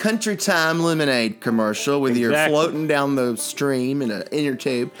you're in a Country Time lemonade commercial with you're floating down the stream in an inner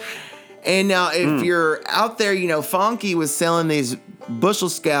tube. And now if you're out there, Fonky was selling these Bushel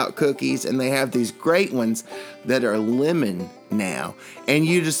Scout cookies, and they have these great ones that are lemon now. And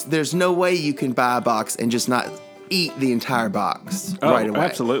there's no way you can buy a box and just not eat the entire box right away.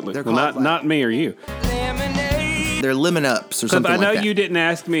 Absolutely. They're not me or you. They're lemon ups or something like that. I know you didn't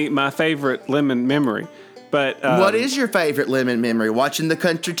ask me my favorite lemon memory, but what is your favorite lemon memory? Watching the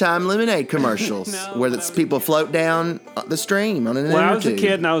Country Time lemonade commercials where people float down the stream on an inner tube. When I was a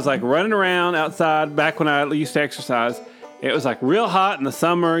kid and I was like running around outside back when I used to exercise, it was like real hot in the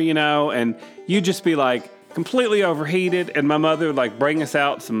summer, and you'd just be like completely overheated, and my mother would like bring us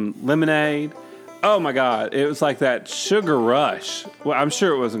out some lemonade. Oh my God. It was like that sugar rush. Well, I'm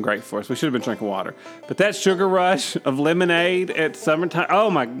sure it wasn't great for us. We should have been drinking water. But that sugar rush of lemonade at summertime, oh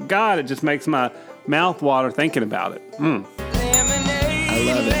my God, it just makes my mouth water thinking about it. Mm. I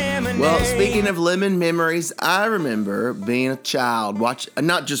love it. Well, speaking of lemon memories, I remember being a child,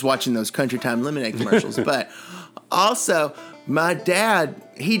 not just watching those Country Time lemonade commercials, but also my dad,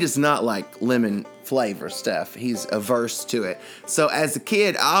 he does not like lemon flavor stuff. He's averse to it. So as a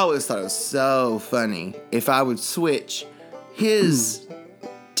kid, I always thought it was so funny if I would switch his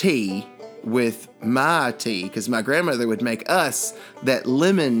tea with my tea, because my grandmother would make us that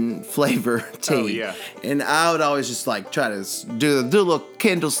lemon flavor tea. Oh, yeah. And I would always just like try to do a little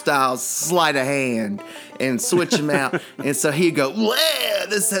Kendall style sleight of hand and switch them out. And so he'd go, "Well,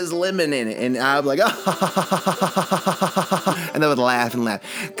 this has lemon in it." And I'd be like, "Oh," and I would laugh and laugh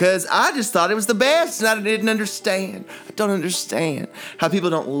because I just thought it was the best, and I didn't understand. I don't understand how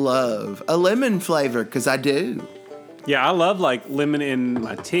people don't love a lemon flavor, because I do. Yeah, I love like lemon in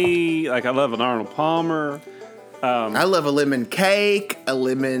my tea. Like I love an Arnold Palmer. I love a lemon cake, a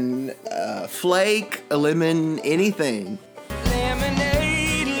lemon flake, a lemon anything.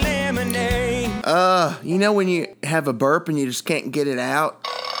 Lemonade, lemonade. You know when you have a burp and you just can't get it out?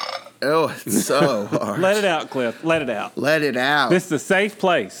 Oh, it's so hard. Let it out, Cliff. Let it out. Let it out. This is a safe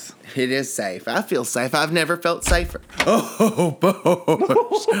place. It is safe. I feel safe. I've never felt safer. Oh, boys.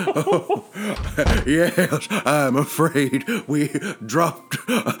 Oh, yes, I'm afraid we dropped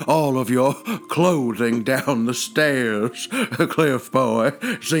all of your clothing down the stairs, Cliff Boy.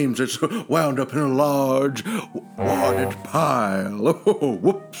 Seems it's wound up in a large wadded pile. Oh,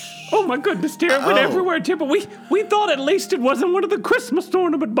 whoops. Oh my goodness, dear. It went everywhere, dear. But we thought at least it wasn't one of the Christmas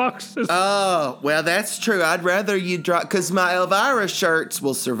ornament boxes. Oh, well, that's true. I'd rather you drop, because my Elvira shirts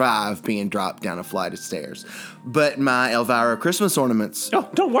will survive being dropped down a flight of stairs. But my Elvira Christmas ornaments... Oh,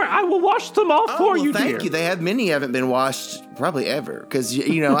 don't worry. I will wash them all for you, dear. Thank you. They have many haven't been washed probably ever, because,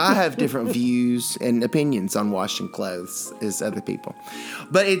 you know, I have different views and opinions on washing clothes as other people.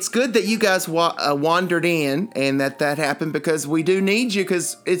 But it's good that you guys wandered in and that happened, because we do need you,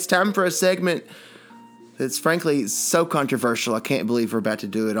 because it's time for a segment that's frankly so controversial. I can't believe we're about to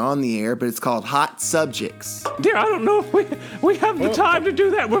do it on the air, but it's called Hot Subjects. Dear, I don't know if we have the time to do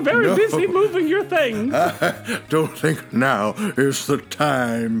that. We're very busy moving your things. I don't think now is the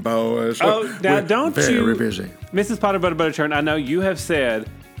time, boys. Oh, now We're don't very you... busy. Mrs. Potter Butter Butterchurn, I know you have said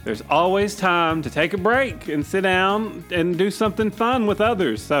there's always time to take a break and sit down and do something fun with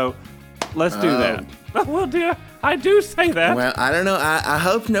others. So let's do that. Well, dear, I do say that. Well, I don't know. I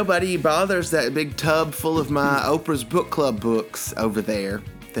hope nobody bothers that big tub full of my Oprah's Book Club books over there.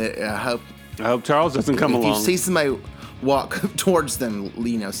 I hope Charles doesn't come along. If you see somebody walk towards them,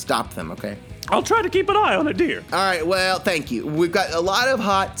 you know, stop them, okay? I'll try to keep an eye on it, dear. All right, well, thank you. We've got a lot of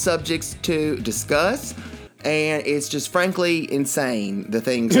hot subjects to discuss, and it's just frankly insane, the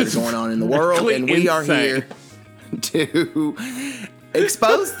things that are going on in the world, and we are here to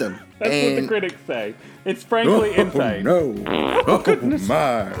expose them. That's what the critics say. It's frankly insane. No. Oh,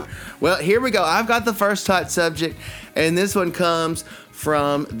 my. Well, here we go. I've got the first hot subject, and this one comes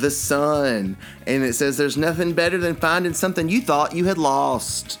from The Sun. And it says, there's nothing better than finding something you thought you had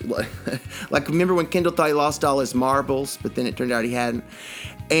lost. Like, remember when Kendall thought he lost all his marbles, but then it turned out he hadn't?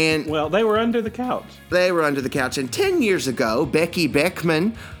 And well, they were under the couch. They were under the couch. And 10 years ago, Becky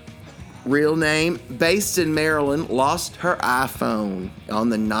Beckman, real name, based in Maryland, lost her iPhone on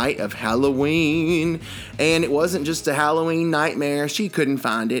the night of Halloween. And it wasn't just a Halloween nightmare. She couldn't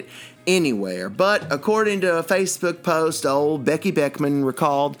find it anywhere. But according to a Facebook post, old Becky Beckman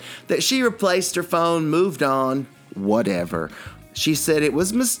recalled that she replaced her phone, moved on, whatever. She said it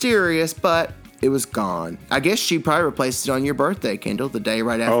was mysterious, but it was gone. I guess she probably replaced it on your birthday, Kendall, the day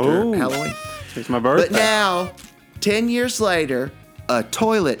right after Halloween. It's my birthday. But now, 10 years later, a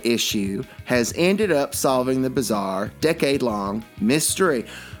toilet issue has ended up solving the bizarre, decade-long mystery.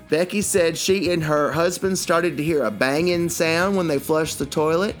 Becky said she and her husband started to hear a banging sound when they flushed the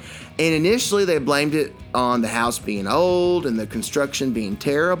toilet, and initially they blamed it on the house being old and the construction being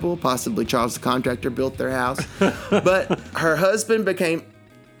terrible. Possibly Charles the contractor built their house. But her husband became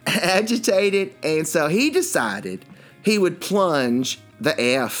agitated, and so he decided he would plunge the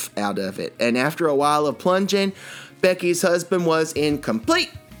F out of it. And after a while of plunging, Becky's husband was in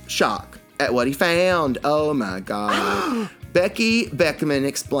complete shock at what he found. Oh my God. Becky Beckman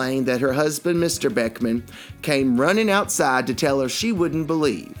explained that her husband, Mr. Beckman, came running outside to tell her she wouldn't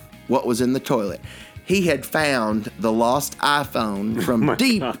believe what was in the toilet. He had found the lost iPhone from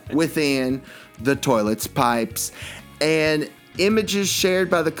deep within the toilet's pipes. And Images shared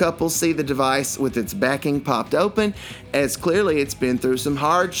by the couple see the device with its backing popped open, as clearly it's been through some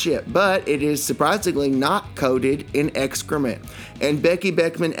hardship, but it is surprisingly not coated in excrement. And Becky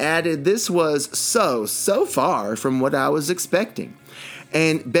Beckman added, "This was so far from what I was expecting."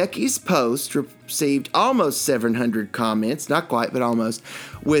 And Becky's post received almost 700 comments, not quite, but almost,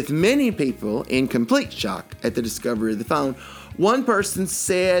 with many people in complete shock at the discovery of the phone. One person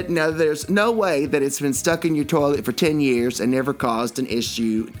said, "Now there's no way that it's been stuck in your toilet for 10 years and never caused an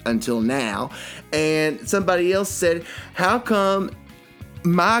issue until now." And somebody else said, "How come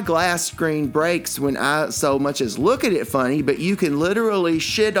my glass screen breaks when I so much as look at it funny, but you can literally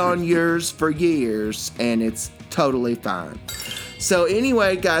shit on yours for years and it's totally fine?" So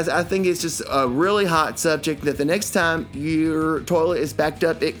anyway, guys, I think it's just a really hot subject that the next time your toilet is backed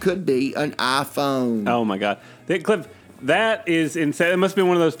up, it could be an iPhone. Oh my God. Cliff, that is insane. It must be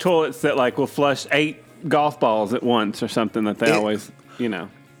one of those toilets that like will flush 8 golf balls at once or something that they always,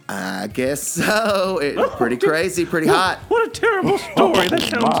 I guess so. It's pretty crazy, pretty hot. What a terrible story. That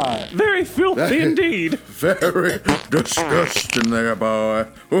sounds very filthy indeed. Very disgusting there, boy.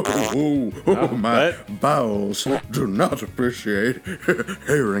 My bowels do not appreciate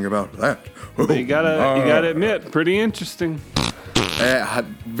hearing about that. You gotta admit, pretty interesting.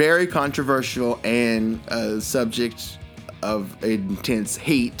 Very controversial and subject of intense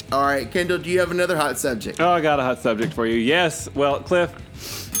heat. All right, Kendall, do you have another hot subject? Oh, I got a hot subject for you. Yes. Well, Cliff,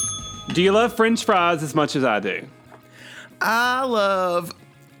 do you love French fries as much as I do?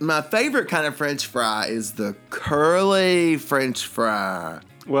 My favorite kind of French fry is the curly French fry.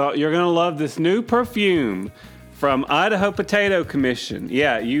 Well, you're going to love this new perfume from Idaho Potato Commission.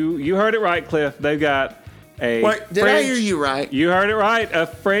 Yeah, you heard it right, Cliff. They've got a Wait, did I hear you right? You heard it right. A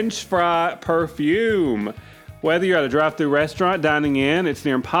French fry perfume. Whether you're at a drive-thru restaurant dining in, it's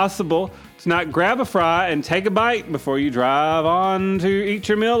near impossible to not grab a fry and take a bite before you drive on to eat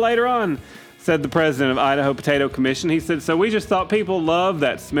your meal later on, said the president of Idaho Potato Commission. He said, "So we just thought people love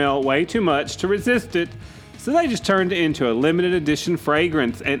that smell way too much to resist it. So they just turned it into a limited edition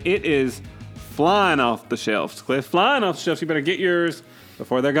fragrance, and it is flying off the shelves." Cliff, flying off the shelves. You better get yours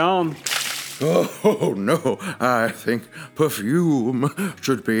before they're gone. Oh, no, I think perfume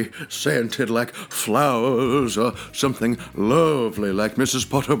should be scented like flowers or something lovely like Mrs.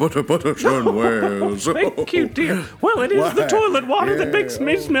 Potter Butterton wears. Thank you, dear. Well, it is the toilet water that makes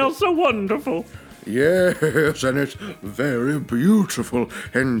me smell so wonderful. Yes, and it's very beautiful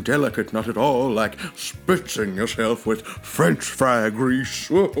and delicate, not at all like spritzing yourself with French fry grease.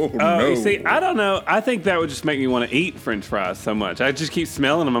 Oh, no. You see, I don't know. I think that would just make me want to eat French fries so much. I just keep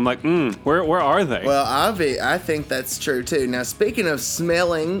smelling them. I'm like, where are they? Well, I think that's true, too. Now, speaking of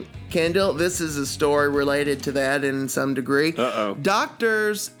smelling, Kendall, this is a story related to that in some degree. Uh-oh.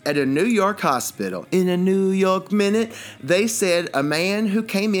 Doctors at a New York hospital, in a New York minute, they said a man who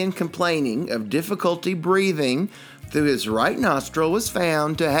came in complaining of difficulty breathing through his right nostril was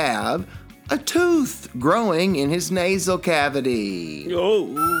found to have a tooth growing in his nasal cavity.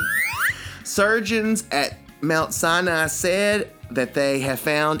 Oh. Surgeons at Mount Sinai said that they have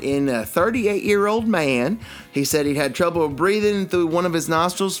found in a 38-year-old man. He said he'd had trouble breathing through one of his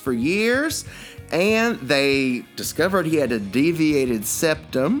nostrils for years, and they discovered he had a deviated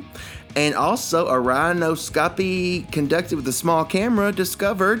septum, and also a rhinoscopy conducted with a small camera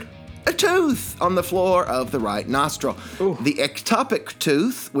discovered a tooth on the floor of the right nostril. Ooh. The ectopic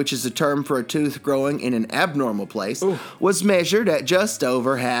tooth, which is a term for a tooth growing in an abnormal place, was measured at just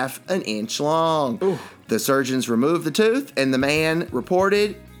over half an inch long. Ooh. The surgeons removed the tooth, and the man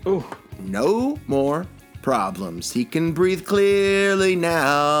reported no more problems. He can breathe clearly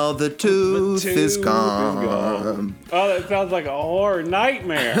now. The tooth is gone. Oh, that sounds like a horror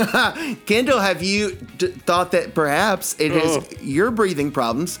nightmare. Kendall, have you thought that perhaps it is your breathing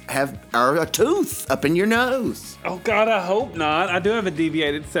problems are a tooth up in your nose? Oh, God, I hope not. I do have a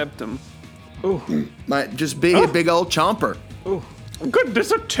deviated septum. Ooh. Might just be a big old chomper. Ooh. Goodness,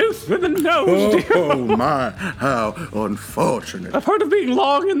 a tooth in the nose, dear. Oh, my, how unfortunate. I've heard of being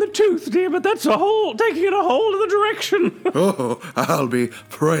long in the tooth, dear, but that's taking it a whole other direction. Oh, I'll be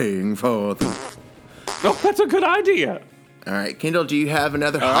praying for them. Oh, that's a good idea. All right, Kendall, do you have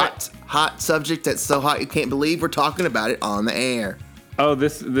another hot subject that's so hot you can't believe we're talking about it on the air? Oh,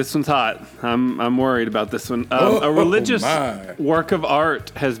 this one's hot. I'm worried about this one. A religious work of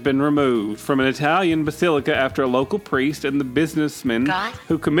art has been removed from an Italian basilica after a local priest and the businessman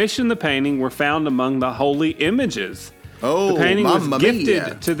who commissioned the painting were found among the holy images. Oh, the painting was mamma gifted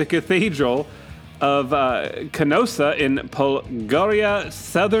mia. to the cathedral of Canossa in Polgoria,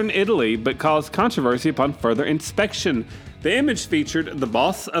 southern Italy, but caused controversy upon further inspection. The image featured the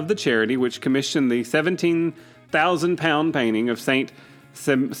boss of the charity, which commissioned the 1,000-pound painting of Saint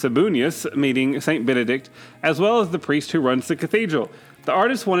Sabunius meeting Saint Benedict, as well as the priest who runs the cathedral. The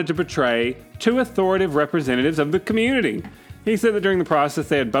artist wanted to portray two authoritative representatives of the community. He said that during the process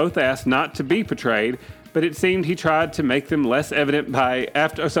they had both asked not to be portrayed, but it seemed he tried to make them less evident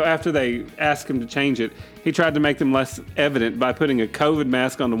after they asked him to change it, he tried to make them less evident by putting a COVID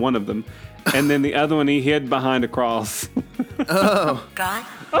mask on one of them, and then the other one he hid behind a cross. Oh. God?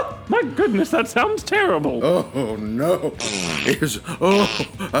 Oh, my goodness, that sounds terrible. Oh, no.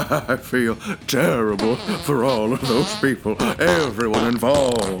 I feel terrible for all of those people, everyone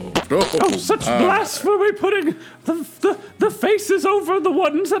involved. Oh, such blasphemy, putting the faces over the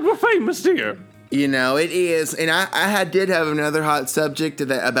ones that were famous, dear. You know, it is. And I did have another hot subject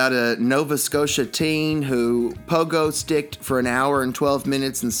about a Nova Scotia teen who pogo sticked for an hour and 12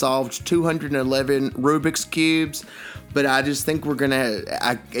 minutes and solved 211 Rubik's Cubes. But I just think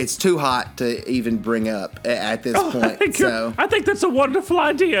it's too hot to even bring up at this point. I think that's a wonderful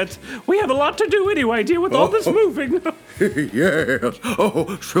idea. We have a lot to do anyway, dear, with all this moving. Yes.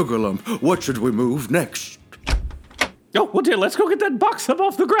 Oh, Sugar Lump, what should we move next? Oh, well, dear, let's go get that box up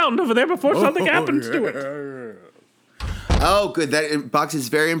off the ground over there before something happens to it. Oh, good. That box is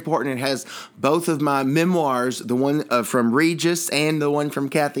very important. It has both of my memoirs, the one from Regis and the one from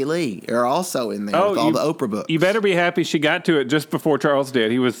Kathy Lee, are also in there with all the Oprah books. You better be happy she got to it just before Charles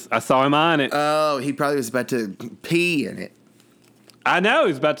did. I saw him on it. Oh, he probably was about to pee in it. I know.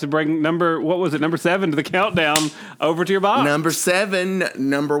 He's about to bring number 7 to the countdown over to your box. Number 7,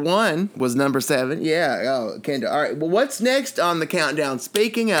 number 1 was number 7. Yeah. Oh, Kendall. All right. Well, what's next on the countdown?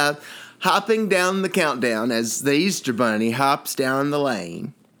 Speaking of hopping down the countdown as the Easter Bunny hops down the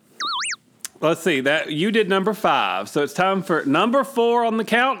lane. Let's see. That you did number 5, so it's time for number 4 on the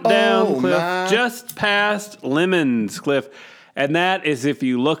countdown, Cliff. Just past lemons, Cliff. And that is if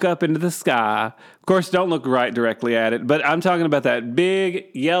you look up into the sky. Of course, don't look right directly at it, but I'm talking about that big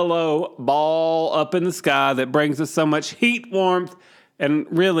yellow ball up in the sky that brings us so much heat, warmth, and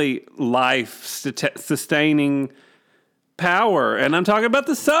really life-sustaining power. And I'm talking about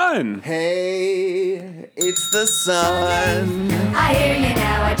the sun. Hey, it's the sun. I hear you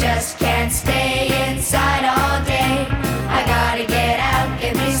now, I just can't stay inside all day. I gotta get out,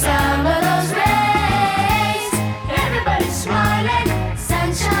 give me some of those rays. Everybody's smiling,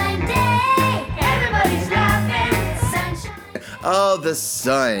 sunshine day. Everybody's laughing, sunshine. Oh, the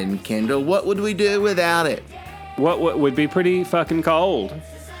sun, Kendall. What would we do without it? What would be pretty fucking cold.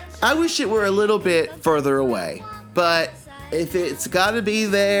 I wish it were a little bit further away, but if it's got to be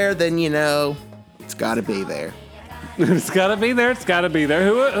there, then it's got to be there. It's got to be there. It's got to be there.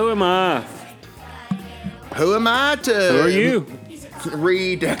 Who am I? Who am I to? Who are you?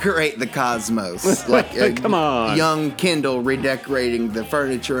 Redecorate the cosmos like come on, young Kendall redecorating the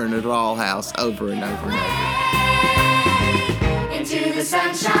furniture in a dollhouse over and over and over. Into the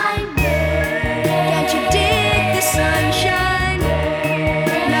sunshine. Can't you dig the sunshine?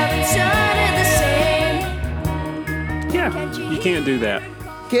 Nothing's sort of the same. Yeah, you can't do that.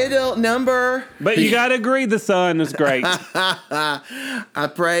 Kendall, number. But you gotta agree, the sun is great.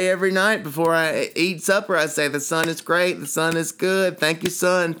 I pray every night before I eat supper. I say the sun is great. The sun is good. Thank you,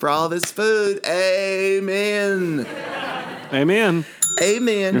 sun, for all this food. Amen. Amen.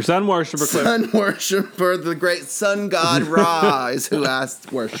 Amen. Your sun worshiper. Sun worshiper, the great sun god Ra is who I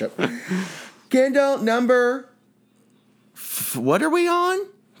worship. Kendall, number. What are we on?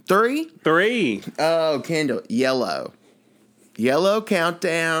 3? 3. Oh, Kendall, yellow. Yellow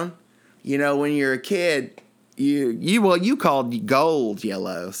countdown. When you're a kid, you called gold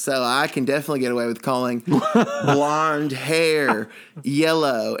yellow, so I can definitely get away with calling blonde hair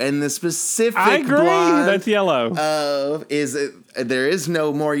yellow. And the specific I agree, blonde that's yellow. There is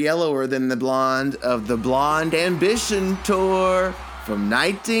no more yellower than the blonde of the Blonde Ambition tour from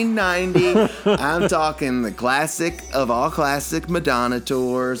 1990. I'm talking the classic of all classic Madonna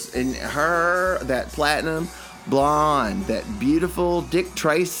tours, and that platinum blonde, that beautiful Dick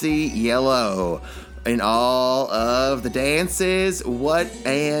Tracy yellow in all of the dances. What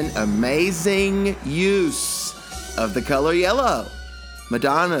an amazing use of the color yellow.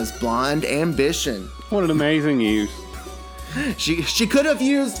 Madonna's Blonde Ambition. What an amazing use. She could have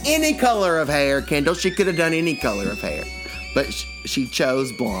used any color of hair, Kendall. She could have done any color of hair, but she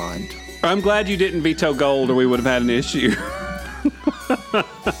chose blonde. I'm glad you didn't veto gold, or we would have had an issue.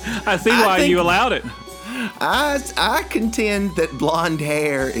 I see why you allowed it. I contend that blonde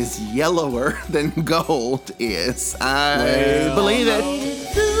hair is yellower than gold is. I believe it.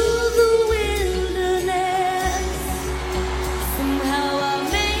 Through the wilderness, somehow I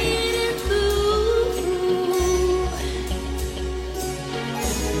made it through.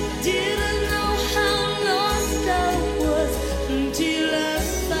 Didn't know how lost I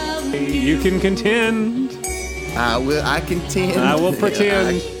can contend. I contend. I will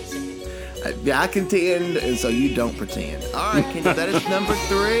pretend. I contend, and so you don't pretend. All right, Kendall, that is number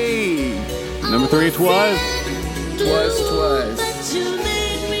 3. Number 3, it was. Twas. That you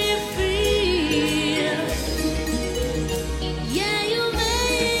made me feel. Yeah, you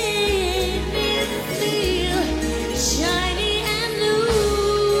made me feel shiny and new,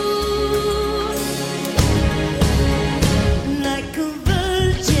 like a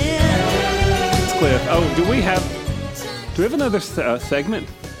virgin. It's Cliff. Oh, do we have another segment?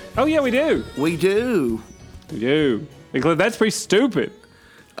 Oh, yeah, we do. We do. We do. Hey, Cliff, that's pretty stupid.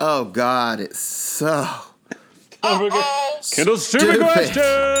 Oh, God, it's so... Kendall's stupid question.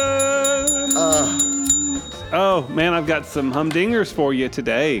 Oh, man, I've got some humdingers for you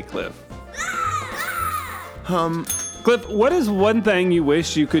today, Cliff. Cliff, what is one thing you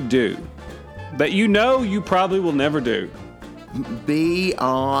wish you could do that you know you probably will never do? Be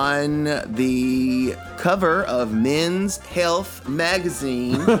on the cover of Men's Health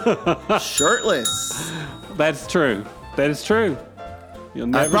magazine shirtless. That's true. That is true. You'll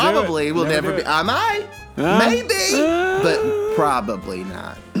never I probably do it. will never do be. it. I might. Maybe. But probably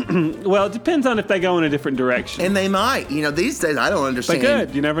not. Well, it depends on if they go in a different direction. And they might. You know, these days I don't They understand.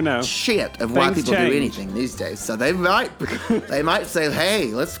 could. You never know. Shit of why Things people change. do anything these days. So they might say, "Hey,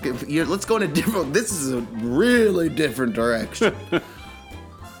 let's go in a different. This is a really different direction."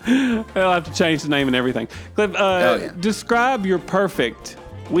 They'll have to change the name and everything. Cliff, describe your perfect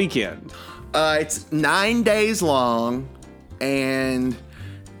weekend. It's 9 days long, and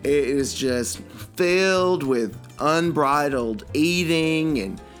it is just filled with unbridled eating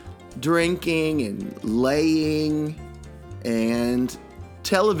and drinking and laying and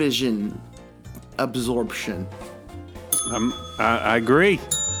television absorption. I agree.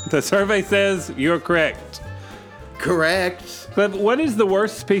 The survey says you're correct. Correct. But what is the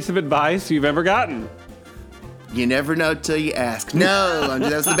worst piece of advice you've ever gotten? You never know till you ask. No,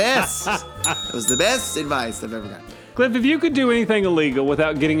 that was the best. That was the best advice I've ever gotten. Cliff, if you could do anything illegal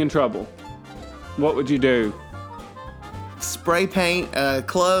without getting in trouble, what would you do? Spray paint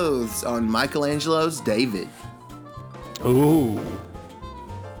clothes on Michelangelo's David. Ooh.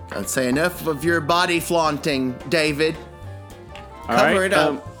 I'd say enough of your body flaunting, David. All Cover right, it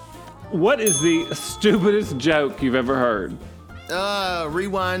up. What is the stupidest joke you've ever heard?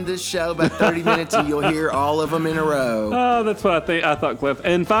 Rewind this show about 30 minutes and you'll hear all of them in a row. Oh, that's what I thought, Cliff.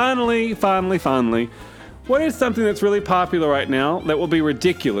 And finally, what is something that's really popular right now that will be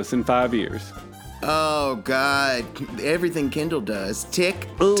ridiculous in 5 years? Oh, God. Everything Kendall does.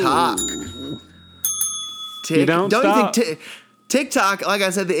 TikTok. You don't stop. You think TikTok, like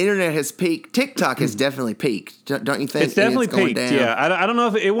I said, the internet has peaked. TikTok has definitely peaked. Don't you think? It's definitely going peaked. down? Yeah, I don't know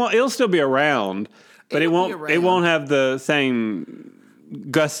if it'll still be around, but it won't have the same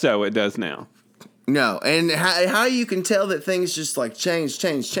gusto it does now. No, and how you can tell that things just like change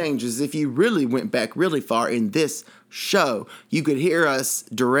is if you really went back really far in this show, you could hear us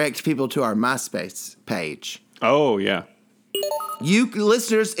direct people to our MySpace page. Oh, yeah. You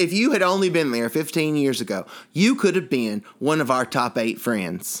listeners, if you had only been there 15 years ago, you could have been one of our top 8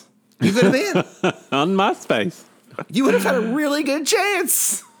 friends. You could have been. On MySpace. You would have had a really good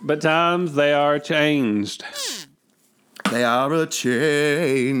chance. But times, they are changed. They are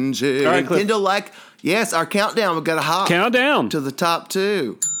a-changing. All right, Cliff. Kendall, yes, our countdown. We've got to hop. Countdown. To the top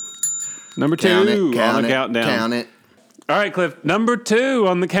 2. Number 2 on the countdown. Count it. All right, Cliff. Number 2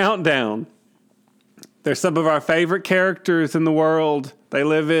 on the countdown. They're some of our favorite characters in the world. They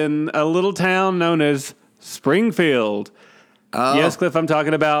live in a little town known as Springfield. Oh. Yes, Cliff, I'm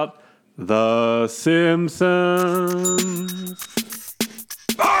talking about The Simpsons.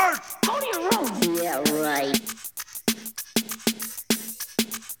 Yeah, right.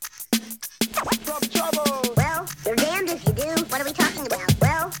 Well, you're damned if you do. What are we talking about?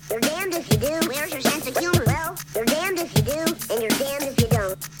 Well, you're damned if you do. Where's your sense of humor? Well, you're damned if you do, and you're damned if you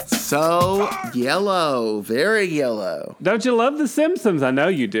don't. So yellow. Very yellow. Don't you love The Simpsons? I know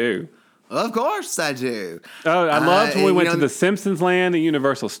you do. Of course I do. Oh, I loved when we went to the Simpsons Land at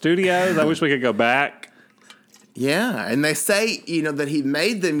Universal Studios. I wish we could go back. Yeah, and they say, that he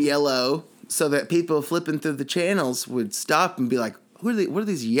made them yellow so that people flipping through the channels would stop and be like, what are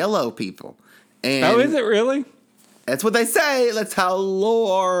these yellow people? And Oh, is it really? That's what they say. That's how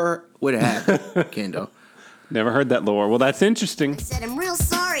lore would happen, Kendall. Never heard that lore. Well, that's interesting. I said, I'm real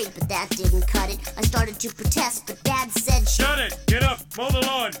sorry, but that didn't cut it. I started to protest, but Dad said, Shut it! Get up! Mow the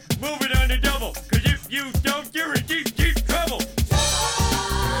lawn! Move it on the double! Cause if you don't, you're in deep, deep trouble!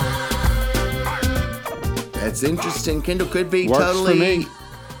 That's interesting. Kendall could be Works totally for me.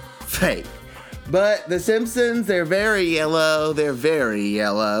 fake. But The Simpsons, they're very yellow. They're very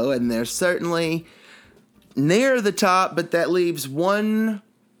yellow, and they're certainly near the top, but that leaves one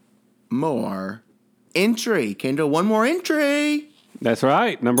more entry. Kendall, one more entry. That's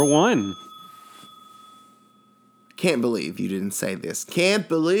right. Number 1. Can't believe you didn't say this. Can't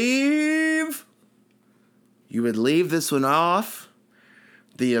believe you would leave this one off.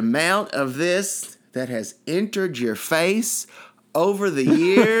 The amount of this that has entered your face over the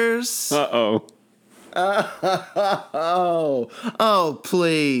years. Uh-oh. Oh,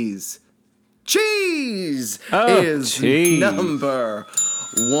 please. Cheese Oh, is cheese. number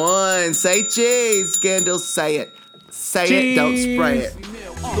 1. Say cheese, Kendall. Say it. Say Cheese. it. Don't spray it.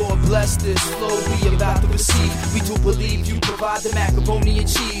 Lord bless this flow we about to receive. We do believe you provide the macaroni and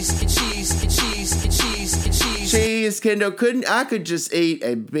cheese, and cheese, and cheese, and cheese, and cheese. Cheese, Kendall. I could just eat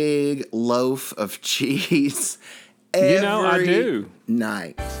a big loaf of cheese every You know, I do.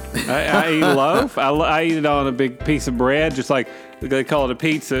 night. I eat a loaf. I eat it on a big piece of bread, just like they call it a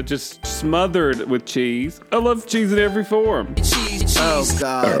pizza, just smothered with cheese. I love cheese in every form. Oh,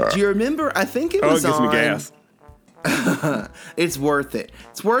 God. Do you remember? I think it Oh, it was gives on... me gas. It's worth it.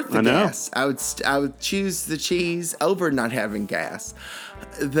 It's worth the I know. gas. I would choose the cheese over not having gas.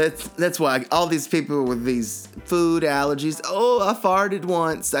 That's why all these people with these food allergies. Oh, I farted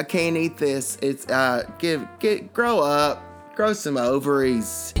once. I can't eat this. It's grow up, grow some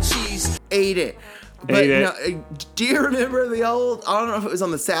ovaries. Eat it. But Eat it. no, do you remember the old? I don't know if it was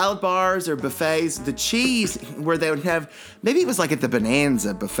on the salad bars or buffets. The cheese where they would have, maybe it was like at the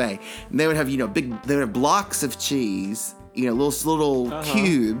Bonanza buffet. And they would have, they would have blocks of cheese, little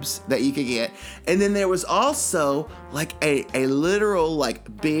cubes that you could get. And then there was also like a literal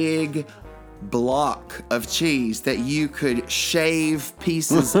like big block of cheese that you could shave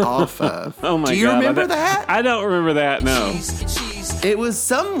pieces off of. Oh my God. Do you remember that? I don't remember that, no. It was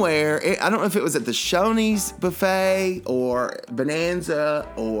somewhere. I don't know if it was at the Shoney's buffet or Bonanza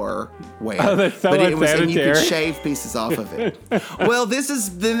or where. Oh, that's so but it was, and you could unsanitary. shave pieces off of it. Well, this is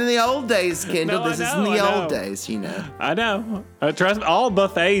in the old days, Kendall. No, I this is know, in the I old know. days, I know. Trust me, all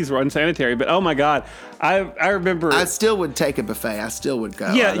buffets were unsanitary, but oh my God. I remember. I still would take a buffet. I still would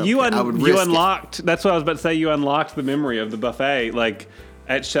go. Yeah, I don't you care. I would risk it. unlocked. That's what I was about to say. You unlocked the memory of the buffet, like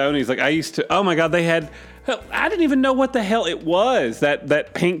at Shoney's. Like I used to. Oh my God, they had. I didn't even know what the hell it was.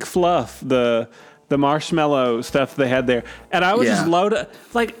 That pink fluff, the marshmallow stuff they had there, and I would just load up.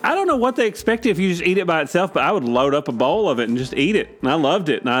 Like I don't know what they expected if you just eat it by itself, but I would load up a bowl of it and just eat it, and I loved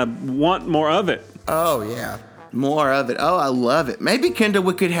it, and I want more of it. Oh yeah. More of it. Oh, I love it. Maybe, Kendall,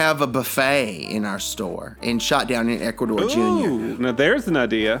 we could have a buffet in our store in Shot Down in Ecuador Junior. Ooh, now there's an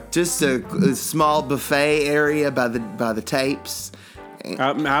idea. Just a small buffet area by the tapes.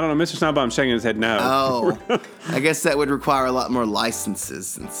 I don't know. Mr. Snowbom's shaking his head no. Oh, I guess that would require a lot more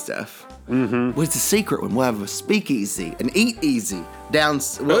licenses and stuff. Mm-hmm. What's the secret one? We'll have a speakeasy, an eat easy down.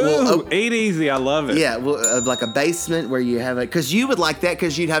 Eat easy. I love it. Yeah, like a basement where you have it. Because you would like that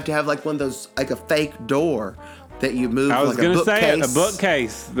because you'd have to have like one of those, like a fake door that you move. I was like going to say it, bookcase. a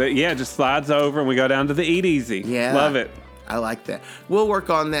bookcase that just slides over and we go down to the Eat Easy. Yeah. Love it. I like that. We'll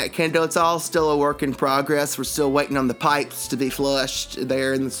work on that, Kendall. It's all still a work in progress. We're still waiting on the pipes to be flushed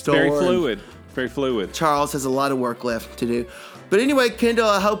there in the store. Very fluid. Very fluid. Charles has a lot of work left to do. But anyway, Kendall,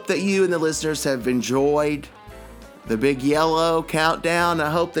 I hope that you and the listeners have enjoyed the Big Yellow Countdown. I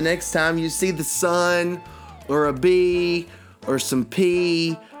hope the next time you see the sun or a bee or some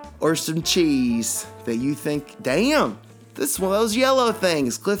pea or some cheese that you think, damn, this is one of those yellow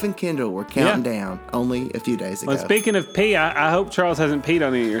things. Cliff and Kendall were counting down only a few days ago. Well, speaking of pee, I hope Charles hasn't peed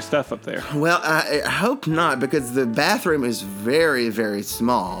on any of your stuff up there. Well, I hope not, because the bathroom is very, very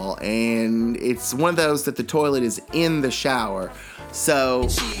small, and it's one of those that the toilet is in the shower. So,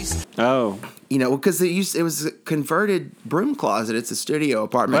 because it was a converted broom closet. It's a studio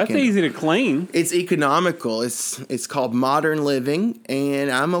apartment. Well, that's easy to clean. It's economical. It's called Modern Living, and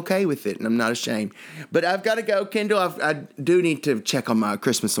I'm okay with it, and I'm not ashamed. But I've got to go, Kendall. I do need to check on my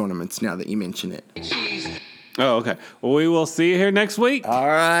Christmas ornaments now that you mention it. Oh, okay. Well, we will see you here next week. All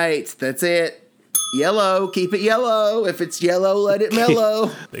right. That's it. Yellow. Keep it yellow. If it's yellow, let it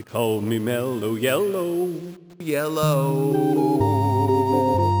mellow. They call me Mellow Yellow. Yellow.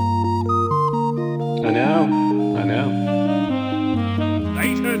 I know.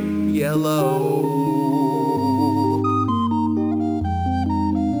 Nation. Yellow.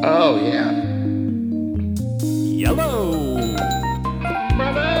 Oh, yeah. Yellow.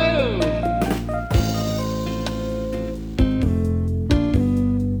 Bravo.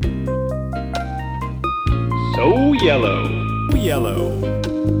 So yellow. Yellow.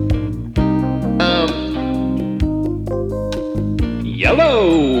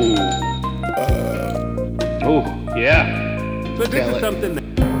 Yellow. But this Tell is it. something that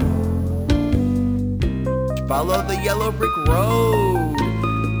Follow the yellow brick road.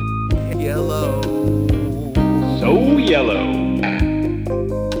 Yellow. So yellow.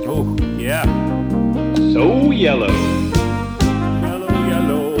 Oh, yeah. So yellow. Yellow,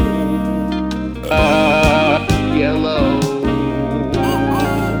 yellow. Yellow.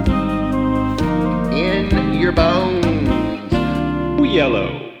 In your bones. Yellow.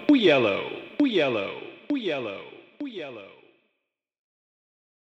 Yellow. Yellow. Yellow. Yellow.